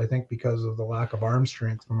 balls, I think, because of the lack of arm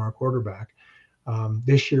strength from our quarterback.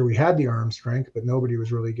 This year we had the arm strength, but nobody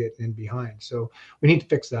was really getting in behind. So we need to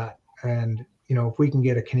fix that. And, if we can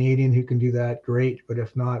get a Canadian who can do that, great. But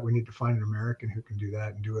if not, we need to find an American who can do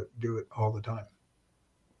that and do it all the time.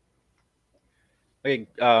 Okay,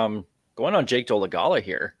 going on Jake Dolagala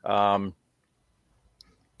here. Talking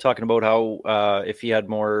about how if he had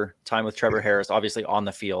more time with Trevor Harris, obviously on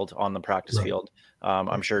the field, on the practice field.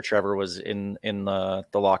 I'm sure Trevor was in the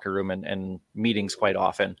locker room and meetings quite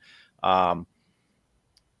often.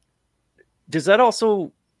 Is that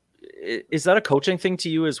a coaching thing to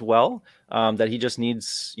you as well? That he just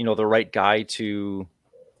needs, the right guy to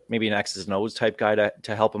maybe an X's and O's type guy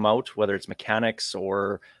to help him out, whether it's mechanics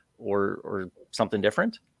or something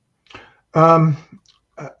different?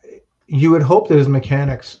 You would hope that his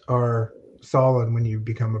mechanics are solid when you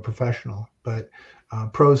become a professional, but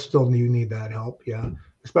pros still need that help. Yeah.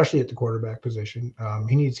 especially at the quarterback position.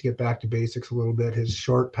 He needs to get back to basics a little bit. His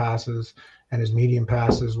short passes and his medium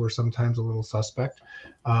passes were sometimes a little suspect.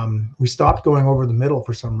 We stopped going over the middle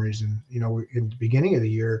for some reason. You know, in the beginning of the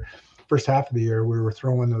year, first half of the year, we were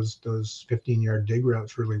throwing those 15-yard dig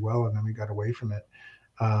routes really well, and then we got away from it.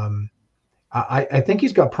 I think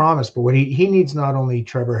he's got promise, but what he needs not only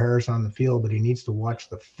Trevor Harris on the field, but he needs to watch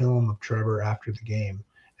the film of Trevor after the game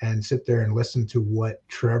and sit there and listen to what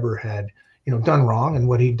Trevor had, you know, done wrong and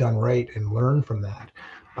what he'd done right and learn from that.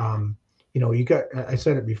 You know, I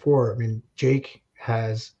said it before. I mean, Jake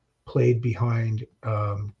has played behind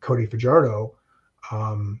Cody Fajardo,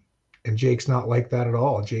 and Jake's not like that at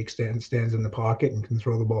all. Jake stands in the pocket and can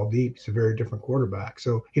throw the ball deep. He's a very different quarterback.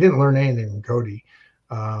 So he didn't learn anything from Cody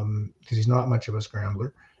because he's not much of a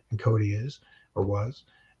scrambler, and Cody is or was.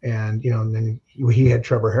 And, you know, and then he had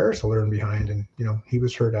Trevor Harris to learn behind, and, you know, he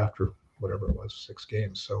was hurt after whatever it was, 6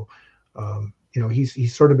 games. So, you know,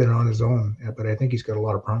 he's sort of been on his own, but I think he's got a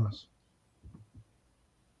lot of promise.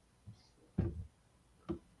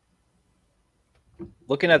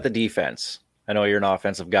 Looking at the defense, I know you're an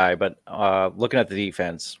offensive guy, but looking at the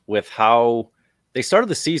defense with how they started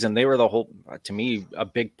the season, they were to me, a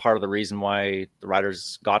big part of the reason why the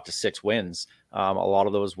Riders got to 6 wins. A lot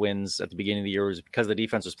of those wins at the beginning of the year was because the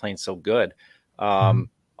defense was playing so good.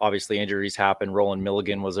 Obviously, injuries happened. Roland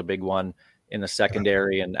Milligan was a big one in the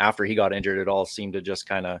secondary, and after he got injured, it all seemed to just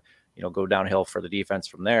kind of, you know, go downhill for the defense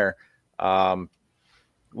from there.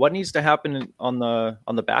 What needs to happen on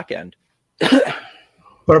the back end?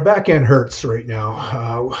 But our back end hurts right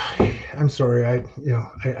now. I'm sorry,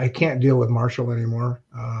 I can't deal with Marshall anymore.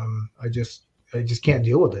 I just can't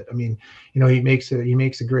deal with it. I mean, you know, he makes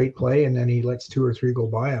a great play and then he lets 2 or 3 go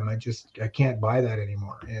by him. I can't buy that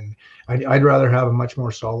anymore. And I'd rather have a much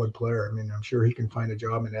more solid player. I mean, I'm sure he can find a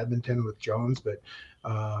job in Edmonton with Jones, but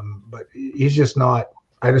he's just not.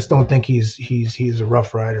 I just don't think he's a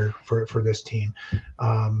rough rider for this team.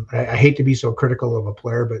 I hate to be so critical of a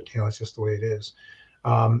player, but, you know, it's just the way it is.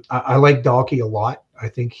 I like Dalkey a lot. I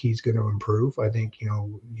think he's going to improve. I think, you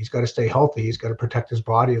know, he's got to stay healthy. He's got to protect his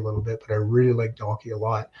body a little bit, but I really like Dalkey a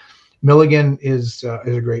lot. Milligan is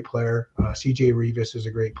a great player. CJ Revis is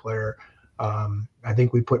a great player. I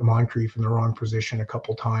think we put Moncrief in the wrong position a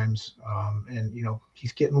couple times. And, you know,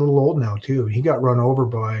 he's getting a little old now too. He got run over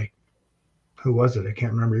by, who was it? I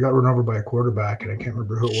can't remember. He got run over by a quarterback, and I can't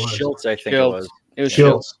remember who it was. Schultz, I think it was. It was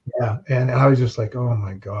Schultz. Yeah. And I was just like, oh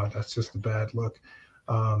my God, that's just a bad look.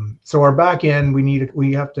 So our back end,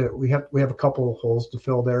 we have a couple of holes to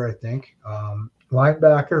fill there, I think.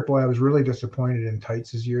 Linebacker, boy, I was really disappointed in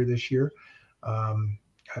Tights' year this year.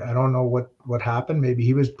 I don't know what happened. Maybe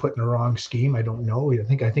he was put in the wrong scheme. I don't know. I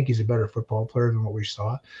think he's a better football player than what we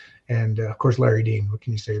saw. And of course, Larry Dean. What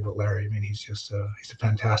can you say about Larry? I mean, he's a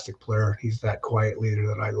fantastic player. He's that quiet leader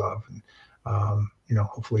that I love. And you know,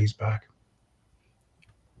 hopefully he's back.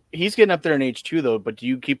 He's getting up there in age too, though. But do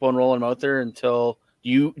you keep on rolling him out there until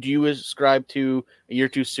do you ascribe to a year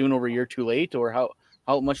too soon over a year too late, or how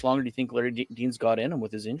much longer do you think Larry Dean's got in him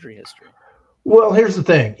with his injury history? Well, here's the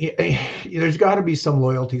thing. There's got to be some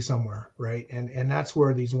loyalty somewhere, right? And that's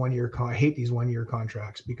where these 1 year I hate these 1 year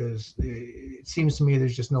contracts, because it seems to me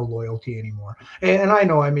there's just no loyalty anymore. And I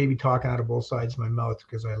know I may be talking out of both sides of my mouth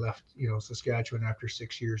because I left, you know, Saskatchewan after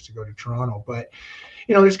 6 years to go to Toronto. But,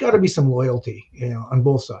 you know, there's got to be some loyalty, you know, on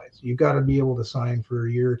both sides. You've got to be able to sign for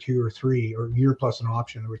a year or 2 or 3, or a year plus an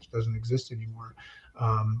option, which doesn't exist anymore.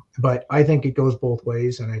 But I think it goes both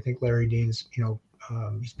ways, and I think Larry Dean's, you know,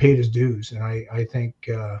 he's paid his dues, and I think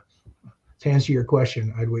to answer your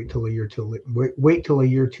question, I'd wait till a year too late. Wait till a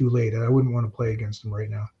year too late. I wouldn't want to play against him right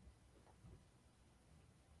now.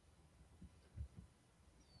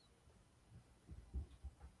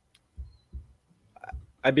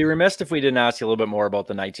 I'd be remiss if we didn't ask you a little bit more about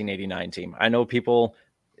the 1989 team. I know people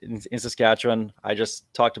in Saskatchewan, I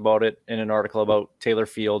just talked about it in an article about Taylor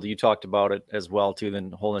Field. You talked about it as well, too,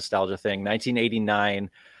 the whole nostalgia thing. 1989,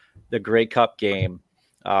 the Grey Cup game.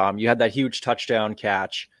 You had that huge touchdown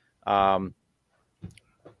catch.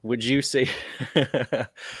 Would you say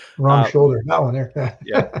wrong shoulder? That one there.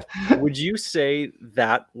 Yeah. Would you say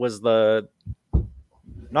that was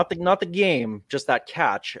not the game, just that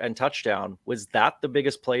catch and touchdown? Was that the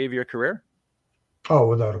biggest play of your career? Oh,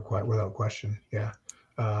 without question. Yeah.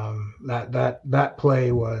 That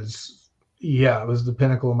play was, it was the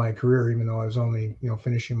pinnacle of my career, even though I was only, you know,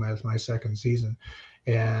 finishing my second season.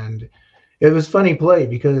 And it was a funny play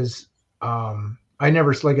because I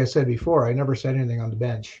never, like I said before, I never said anything on the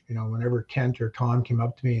bench. You know, whenever Kent or Tom came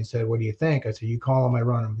up to me and said, "What do you think?" I said, "You call him, I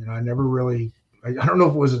run him." You know, I never really, I don't know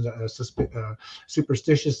if it was a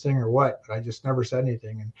superstitious thing or what, but I just never said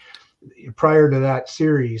anything. And prior to that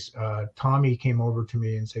series, Tommy came over to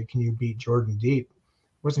me and said, "Can you beat Jordan Deep?"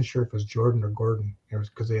 Wasn't sure if it was Jordan or Gordon. It was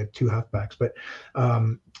because they had two halfbacks. But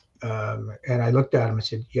and I looked at him and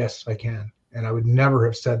said, "Yes, I can." And I would never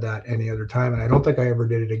have said that any other time. And I don't think I ever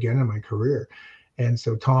did it again in my career. And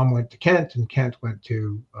so Tom went to Kent, and Kent went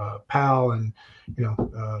to Pal, and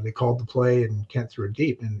they called the play, and Kent threw it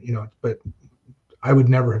deep. And but I would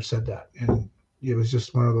never have said that. And it was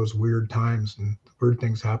just one of those weird times, and weird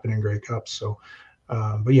things happen in Grey Cups. So.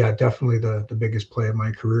 But yeah, definitely the biggest play of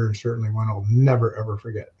my career, and certainly one I'll never, ever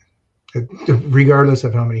forget, regardless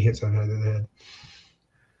of how many hits I've had in the head.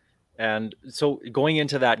 And so going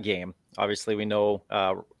into that game, obviously we know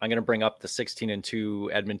I'm going to bring up the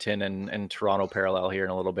 16-2 Edmonton and Toronto parallel here in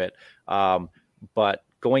a little bit. But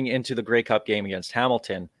going into the Grey Cup game against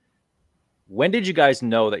Hamilton, when did you guys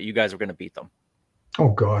know that you guys were going to beat them? Oh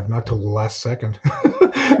God, not till the last second.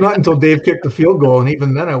 Not until Dave kicked the field goal, and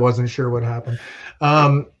even then I wasn't sure what happened.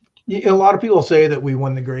 A lot of people say that we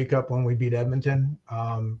won the Grey Cup when we beat Edmonton,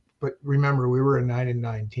 but remember, we were a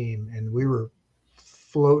 9-9 team, and we were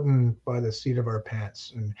floating by the seat of our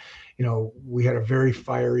pants. And we had a very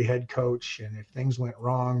fiery head coach, and if things went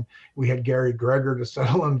wrong, we had Gary Gregor to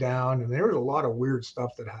settle him down. And there was a lot of weird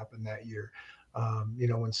stuff that happened that year.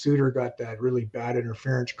 When Suter got that really bad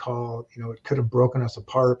interference call, it could have broken us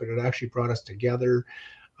apart, but it actually brought us together.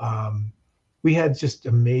 We had just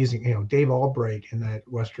amazing, Dave Albright in that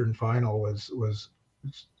Western final was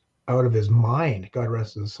out of his mind. God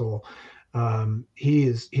rest his soul. He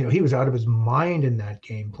was out of his mind in that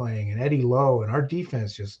game playing, and Eddie Lowe, and our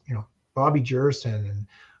defense just, Bobby Jerson, and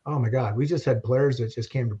oh my God, we just had players that just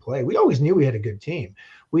came to play. We always knew we had a good team.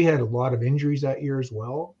 We had a lot of injuries that year as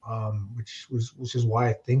well, which is why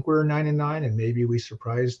I think we were 9-9, and maybe we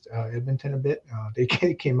surprised Edmonton a bit. They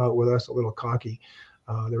came out with us a little cocky.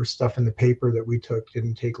 There was stuff in the paper that we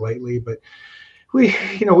didn't take lightly, but we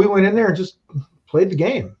went in there and just played the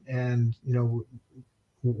game. And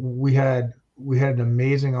we had an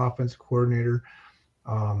amazing offensive coordinator.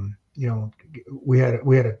 We had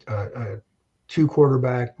a two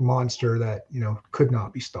quarterback monster that could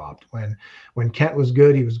not be stopped. When Kent was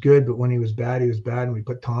good, he was good, but when he was bad, and we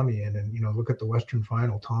put Tommy in. And look at the Western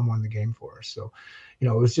final, Tom won the game for us. So it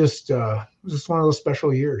was just one of those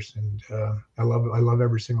special years, and I love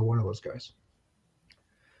every single one of those guys.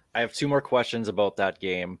 I have two more questions about that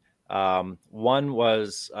game. One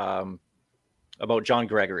was about John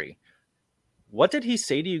Gregory. What did he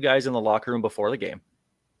say to you guys in the locker room before the game?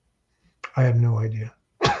 I have no idea.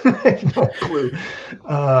 I have no clue.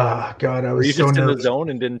 God, I was Were you so just nervous. in the zone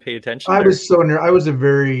and didn't pay attention? I was so nervous. I was a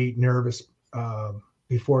very nervous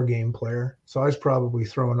before game player, so I was probably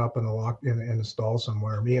throwing up in the stall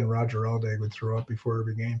somewhere. Me and Roger Aldag would throw up before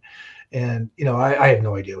every game, and I had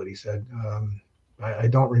no idea what he said. I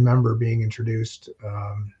don't remember being introduced.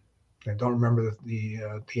 I don't remember the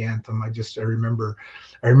anthem. I remember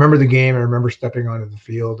the game. I remember stepping onto the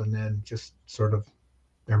field, and then just sort of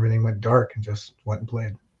everything went dark and just went and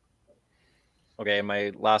played. Okay,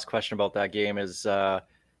 my last question about that game is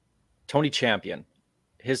Tony Champion,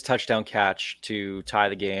 his touchdown catch to tie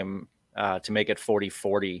the game, to make it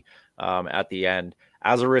 40-40 at the end.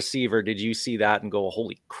 As a receiver, did you see that and go,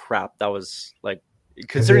 holy crap, that was like,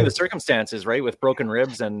 considering the circumstances, right, with broken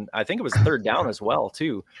ribs, and I think it was third down as well,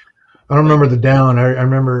 too. I don't remember the down. I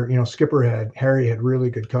remember, Harry had really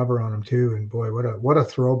good cover on him too. And boy, what a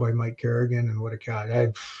throw by Mike Kerrigan, and what a catch.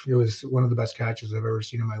 It was one of the best catches I've ever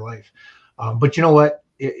seen in my life. But you know what?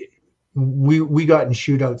 We got in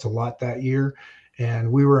shootouts a lot that year,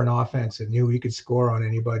 and we were an offense that knew we could score on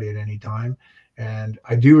anybody at any time. And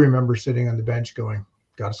I do remember sitting on the bench going,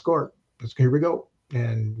 got to score. Here we go.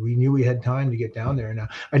 And we knew we had time to get down there. Now,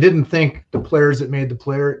 I didn't think the players that made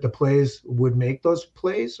the plays would make those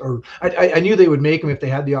plays, or I knew they would make them if they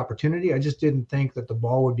had the opportunity. I just didn't think that the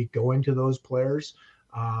ball would be going to those players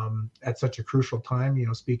at such a crucial time.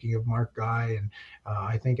 Speaking of Mark Guy, and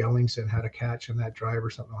I think Ellingson had a catch on that drive or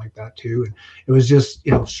something like that too. And it was just,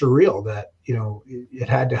 surreal that, it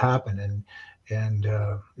had to happen. And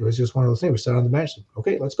it was just one of those things. We sat on the bench,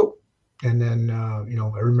 okay, let's go. And then,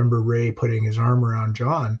 I remember Ray putting his arm around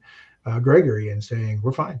John Gregory and saying,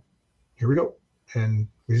 we're fine. Here we go. And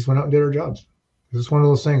we just went out and did our jobs. It's just one of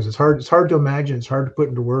those things. It's hard to imagine. It's hard to put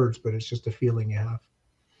into words, but it's just a feeling you have.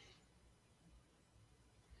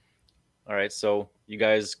 All right. So you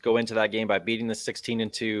guys go into that game by beating the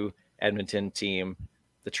 16-2 Edmonton team.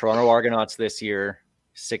 The Toronto Argonauts this year,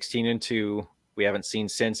 16-2. We haven't seen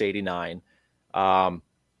since 89.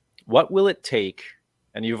 What will it take?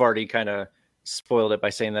 And you've already kind of spoiled it by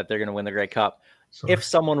saying that they're going to win the Grey Cup. Sorry. If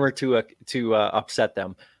someone were to upset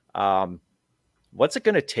them, what's it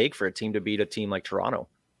going to take for a team to beat a team like Toronto?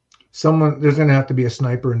 There's going to have to be a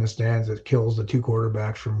sniper in the stands that kills the two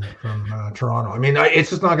quarterbacks from Toronto. I mean,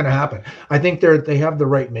 it's just not going to happen. I think they have the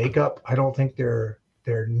right makeup. I don't think they're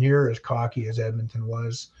near as cocky as Edmonton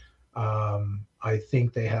was. I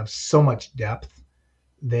think they have so much depth.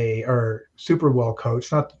 They are super well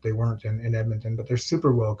coached. Not that they weren't in Edmonton, but they're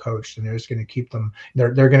super well coached, and they're just going to keep them.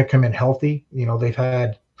 They're going to come in healthy. You know, they've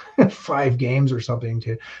had 5 games or something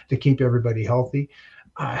to keep everybody healthy.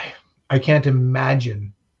 I can't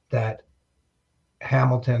imagine that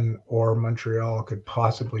Hamilton or Montreal could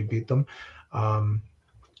possibly beat them.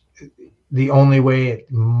 The only way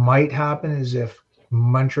it might happen is if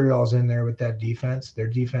Montreal's in there with that defense. Their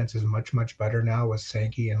defense is much, much better now with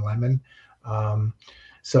Sankey and Lemon.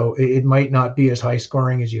 So it might not be as high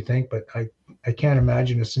scoring as you think, but I can't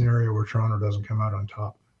imagine a scenario where Toronto doesn't come out on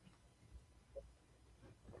top.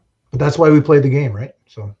 But that's why we played the game, right?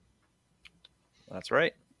 So that's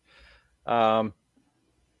right.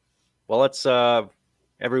 Well, let's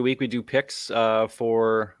every week we do picks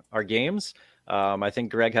for our games. I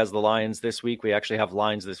think Greg has the Lions this week. We actually have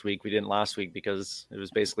Lions this week. We didn't last week because it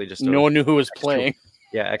was basically just no one knew who was playing.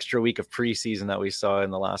 Extra week of preseason that we saw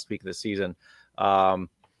in the last week of the season.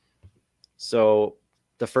 So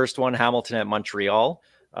the first one, Hamilton at Montreal.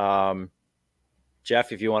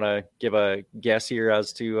 Jeff, if you want to give a guess here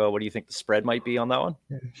as to what do you think the spread might be on that one?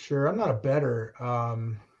 Yeah, sure. I'm not a bettor,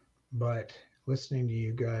 but listening to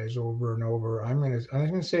you guys over and over, I'm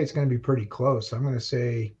gonna say it's gonna be pretty close. I'm gonna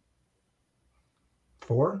say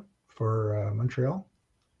 4 for Montreal.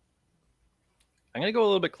 I'm gonna go a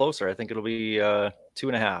little bit closer. I think it'll be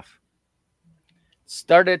 2.5.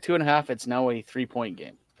 Started at 2.5. It's now a 3-point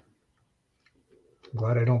game. I'm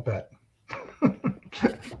glad I don't bet.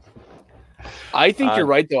 I think you're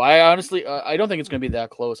right, though. I honestly, I don't think it's going to be that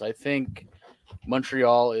close. I think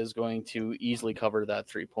Montreal is going to easily cover that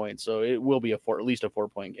 3 points, so it will be at least a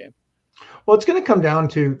 4-point game. Well, it's going to come down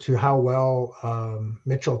to how well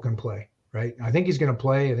Mitchell can play, right? I think he's going to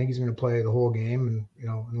play. I think he's going to play the whole game, and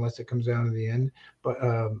unless it comes down to the end.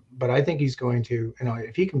 But I think he's going to,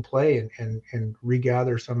 if he can play and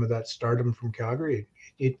regather some of that stardom from Calgary,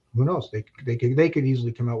 who knows? They could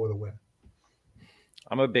easily come out with a win.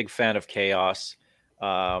 I'm a big fan of chaos,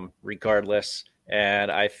 regardless.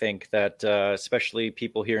 And I think that especially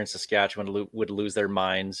people here in Saskatchewan would lose their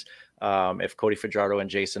minds if Cody Fajardo and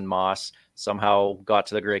Jason Moss somehow got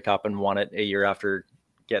to the Grey Cup and won it a year after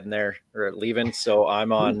getting there or leaving. So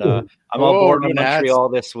I'm on board with Montreal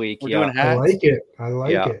this week. We're doing hats. I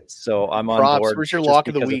like it. So I'm on Props. board. Where's your lock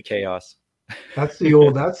of the week? Chaos. That's the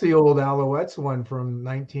old Alouettes one from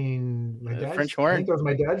French horn. I think that was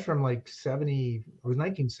my dad's from like 70. It was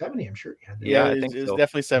 1970. I'm sure he had that. Yeah, I it think was so.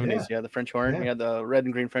 definitely 70s. Yeah. Yeah, the French horn. Yeah. Yeah, the red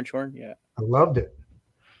and green French horn. Yeah, I loved it.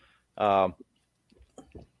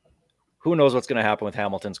 Who knows what's going to happen with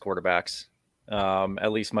Hamilton's quarterbacks?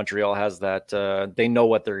 At least Montreal has that. They know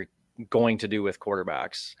what they're going to do with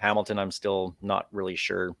quarterbacks. Hamilton, I'm still not really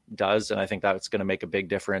sure does, and I think that's going to make a big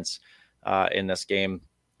difference in this game.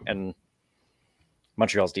 And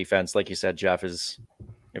Montreal's defense, like you said, Jeff, is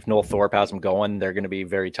if Noel Thorpe has them going, they're going to be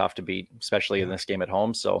very tough to beat, especially in this game at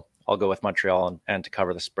home. So I'll go with Montreal and to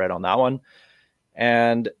cover the spread on that one.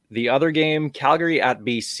 And the other game, Calgary at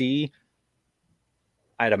BC.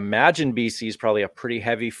 I'd imagine BC is probably a pretty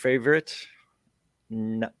heavy favorite.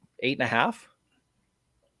 8.5.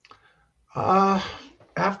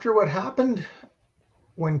 After what happened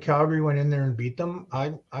when Calgary went in there and beat them,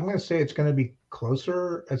 I'm going to say it's going to be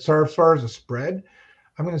closer as far as the spread.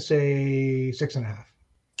 I'm going to say 6.5.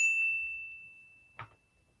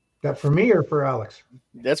 That for me or for Alex?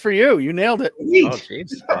 that's for you. You nailed it. Oh,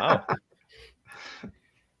 jeez. Wow.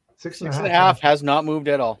 6.5 has not moved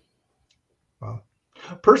at all. Well,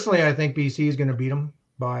 personally, I think BC is going to beat them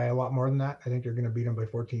by a lot more than that. I think they're going to beat them by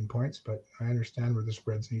 14 points, but I understand where the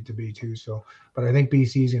spreads need to be too. So, but I think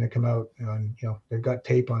BC is going to come out and, they've got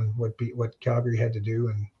tape on what Calgary had to do.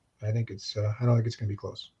 And I think I don't think it's going to be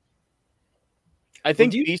close. I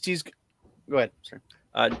think BC's. Go ahead. Sorry.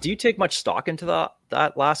 Do you take much stock into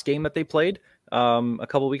that last game that they played a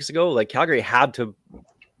couple of weeks ago? Like Calgary had to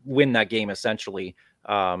win that game essentially,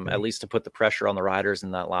 at least to put the pressure on the Riders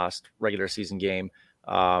in that last regular season game.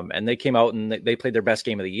 And they came out and they played their best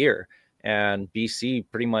game of the year. And BC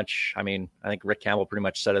pretty much, I think Rick Campbell pretty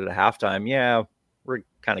much said it at halftime. Yeah, we're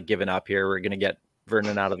kind of giving up here. We're going to get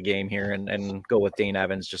Vernon out of the game here and go with Dane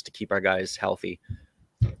Evans just to keep our guys healthy.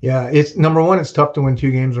 Yeah, it's number one. It's tough to win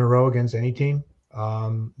 2 games in a row against any team.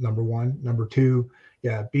 Number one. Number two,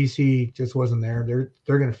 yeah, BC just wasn't there.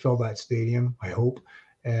 They're going to fill that stadium, I hope.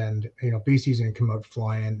 And BC's going to come out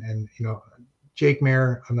flying. And Jake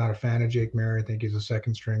Mayer, I'm not a fan of Jake Mayer. I think he's a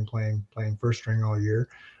second string playing first string all year.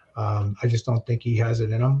 I just don't think he has it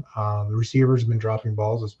in him. The receivers have been dropping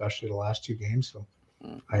balls, especially the last 2 games. So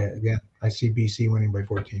I see BC winning by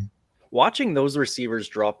 14. Watching those receivers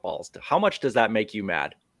drop balls, how much does that make you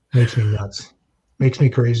mad? Makes me nuts. Makes me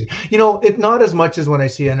crazy. It not as much as when I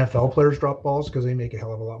see NFL players drop balls because they make a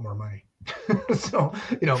hell of a lot more money. So,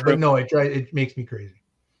 but no, it makes me crazy.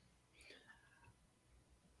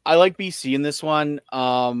 I like BC in this one.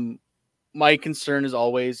 My concern as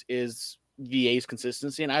always is VA's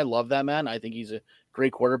consistency, and I love that man. I think he's a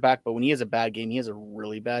great quarterback, but when he has a bad game, he has a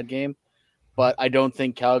really bad game. But I don't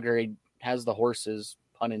think Calgary has the horses,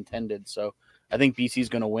 pun intended. So I think BC's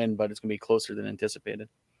going to win, but it's going to be closer than anticipated.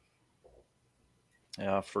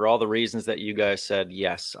 For all the reasons that you guys said,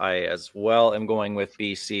 yes, I as well am going with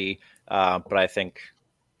BC. But I think,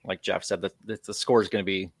 like Jeff said, the score is going to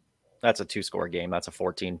be, that's a 2-score game. That's a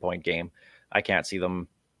 14-point game. I can't see them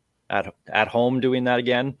at home doing that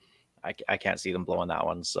again. I can't see them blowing that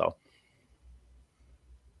one. So,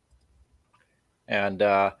 and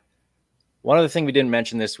one other thing we didn't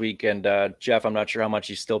mention this week, and Jeff, I'm not sure how much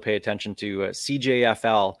you still pay attention to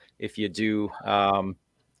CJFL. If you do,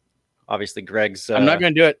 obviously Greg's. I'm not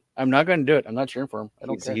going to do it. I'm not cheering for him.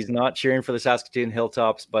 He's not cheering for the Saskatoon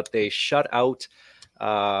Hilltops, but they shut out.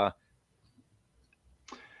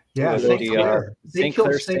 St. Clair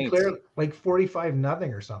like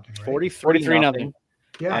 45-0 or something, right? 43-0.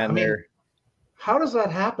 Yeah, how does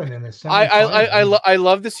that happen in a semifinal? I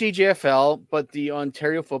love the CJFL, but the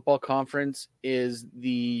Ontario Football Conference is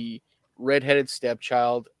the redheaded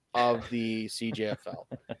stepchild of the CJFL.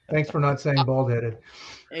 Thanks for not saying bald-headed.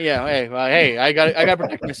 Yeah, hey, I got to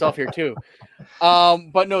protect myself here too.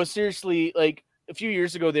 But no, seriously, like a few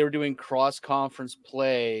years ago, they were doing cross-conference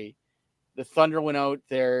play. The Thunder went out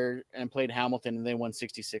there and played Hamilton, and they won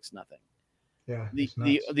 66-0. Yeah,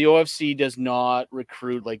 the OFC does not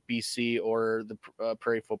recruit like BC or the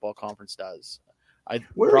Prairie Football Conference does.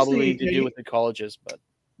 Probably to do with the colleges, but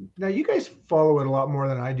now you guys follow it a lot more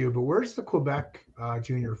than I do. But where's the Quebec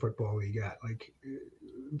Junior Football League at? Like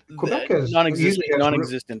Quebec is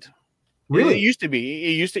non-existent. Really, it used to be.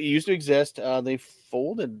 It used to exist. They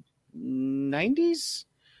folded 90s.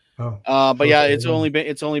 But yeah, it's only been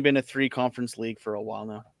a 3-conference league for a while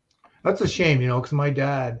now. That's a shame, because my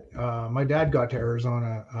dad got to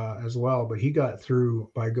Arizona as well, but he got through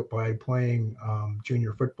by playing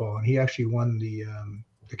junior football, and he actually won the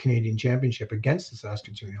Canadian Championship against the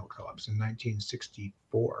Saskatoon Hilltops in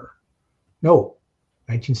 1964. No,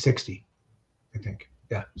 1960, I think.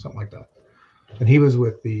 Yeah, something like that. And he was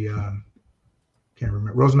with the can't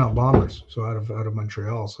remember, Rosemount Bombers, so out of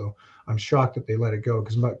Montreal. So I'm shocked that they let it go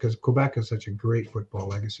because Quebec has such a great football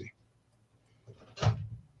legacy.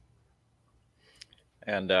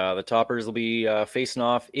 And the Toppers will be facing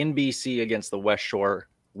off in BC against the West Shore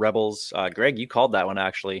Rebels. Greg, you called that one,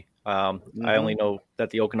 actually. I only know that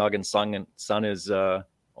the Okanagan Sun is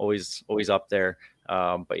always up there.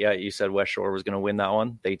 But yeah, you said West Shore was going to win that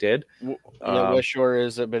one. They did. West Shore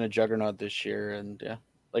has been a juggernaut this year. And yeah,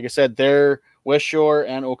 like I said, their West Shore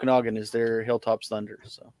and Okanagan is their Hilltops Thunder.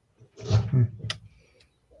 So.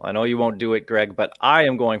 I know you won't do it, Greg, but I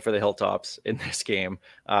am going for the Hilltops in this game.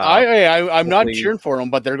 I'm not cheering for them,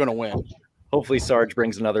 but they're going to win. Hopefully, Sarge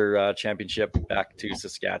brings another championship back to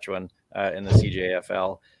Saskatchewan in the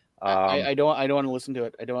CJFL. I don't want to listen to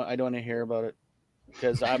it. I don't want to hear about it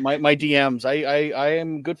because my DMs. I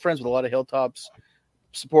am good friends with a lot of Hilltops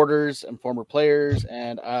supporters and former players,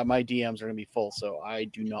 and my DMs are going to be full, so I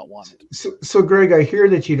do not want it. So Greg, I hear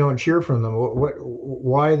that you don't cheer for them.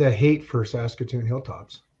 Why the hate for Saskatoon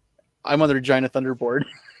Hilltops? I'm on the Regina Thunder board.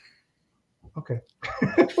 Okay.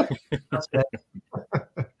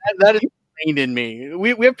 that is ingrained in me.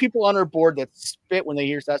 We have people on our board that spit when they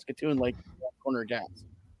hear Saskatoon like corner gas.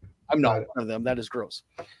 I'm not one of them. That is gross.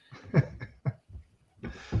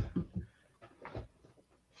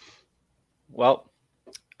 Well,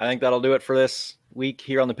 I think that'll do it for this week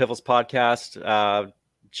here on the Piffles podcast.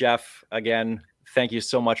 Jeff, again, thank you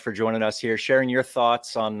so much for joining us here, sharing your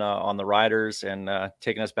thoughts on the Riders and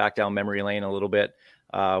taking us back down memory lane a little bit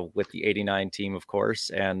with the '89 team, of course.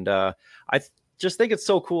 And I just think it's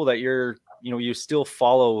so cool that you still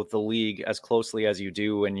follow the league as closely as you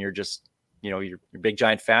do, and you're just you're a big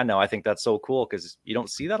giant fan now. I think that's so cool because you don't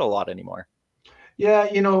see that a lot anymore. Yeah,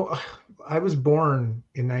 I was born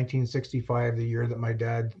in 1965, the year that my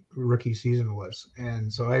dad's rookie season was,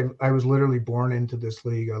 and so I was literally born into this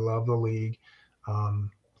league. I love the league.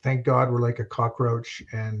 thank God we're like a cockroach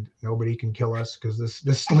and nobody can kill us, because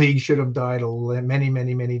this league should have died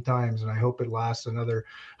many times, and I hope it lasts another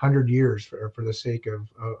 100 years for the sake of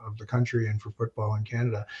the country and for football in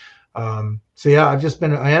Canada. So yeah,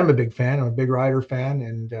 I am a big fan. I'm a big Rider fan,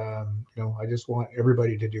 and I just want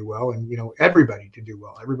everybody to do well, and everybody to do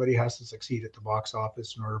well. Everybody has to succeed at the box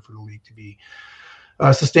office in order for the league to be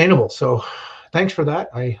sustainable. So thanks for that.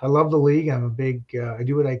 I love the league. I'm a big I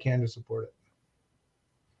do what I can to support it.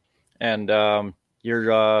 And I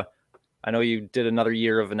know you did another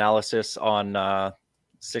year of analysis on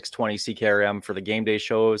 620 CKRM for the game day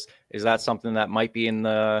shows. Is that something that might be in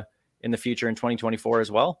the future in 2024 as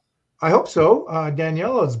well? I hope so.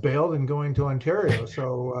 Daniela has bailed and going to Ontario,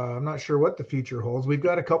 so I'm not sure what the future holds. We've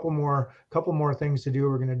got a couple more things to do.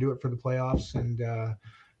 We're going to do it for the playoffs, and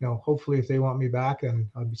hopefully, if they want me back, then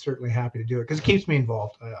I'll be certainly happy to do it, because it keeps me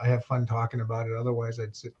involved. I have fun talking about it. Otherwise,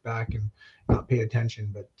 I'd sit back and not pay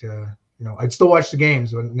attention. But I'd still watch the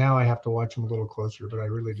games, but now I have to watch them a little closer. But I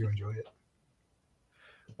really do enjoy it.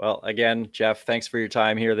 Well, again, Jeff, thanks for your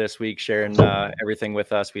time here this week, sharing everything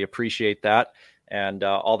with us. We appreciate that, and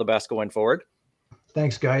all the best going forward.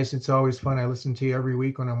 Thanks, guys. It's always fun. I listen to you every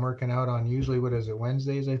week when I'm working out on usually,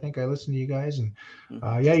 Wednesdays, I think I listen to you guys. And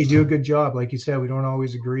yeah, you do a good job. Like you said, we don't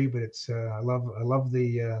always agree, but it's I love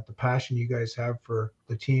the passion you guys have for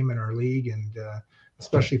the team and our league, and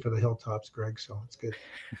especially for the Hilltops, Greg. So it's good.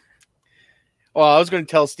 Well, I was going to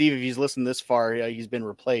tell Steve if he's listened this far, he's been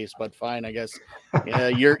replaced, but fine, I guess. Yeah,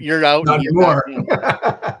 you're out. Not anymore.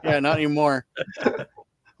 Yeah, not anymore.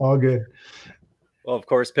 All good. Well, of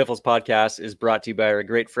course, Piffles Podcast is brought to you by our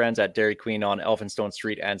great friends at Dairy Queen on Elphinstone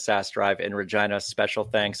Street and Sass Drive in Regina. Special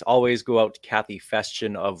thanks always go out to Kathy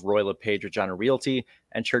Festian of Royal LePage Regina Realty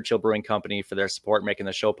and Churchill Brewing Company for their support making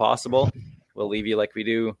the show possible. We'll leave you like we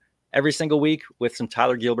do every single week with some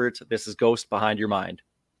Tyler Gilbert. This is Ghost Behind Your Mind.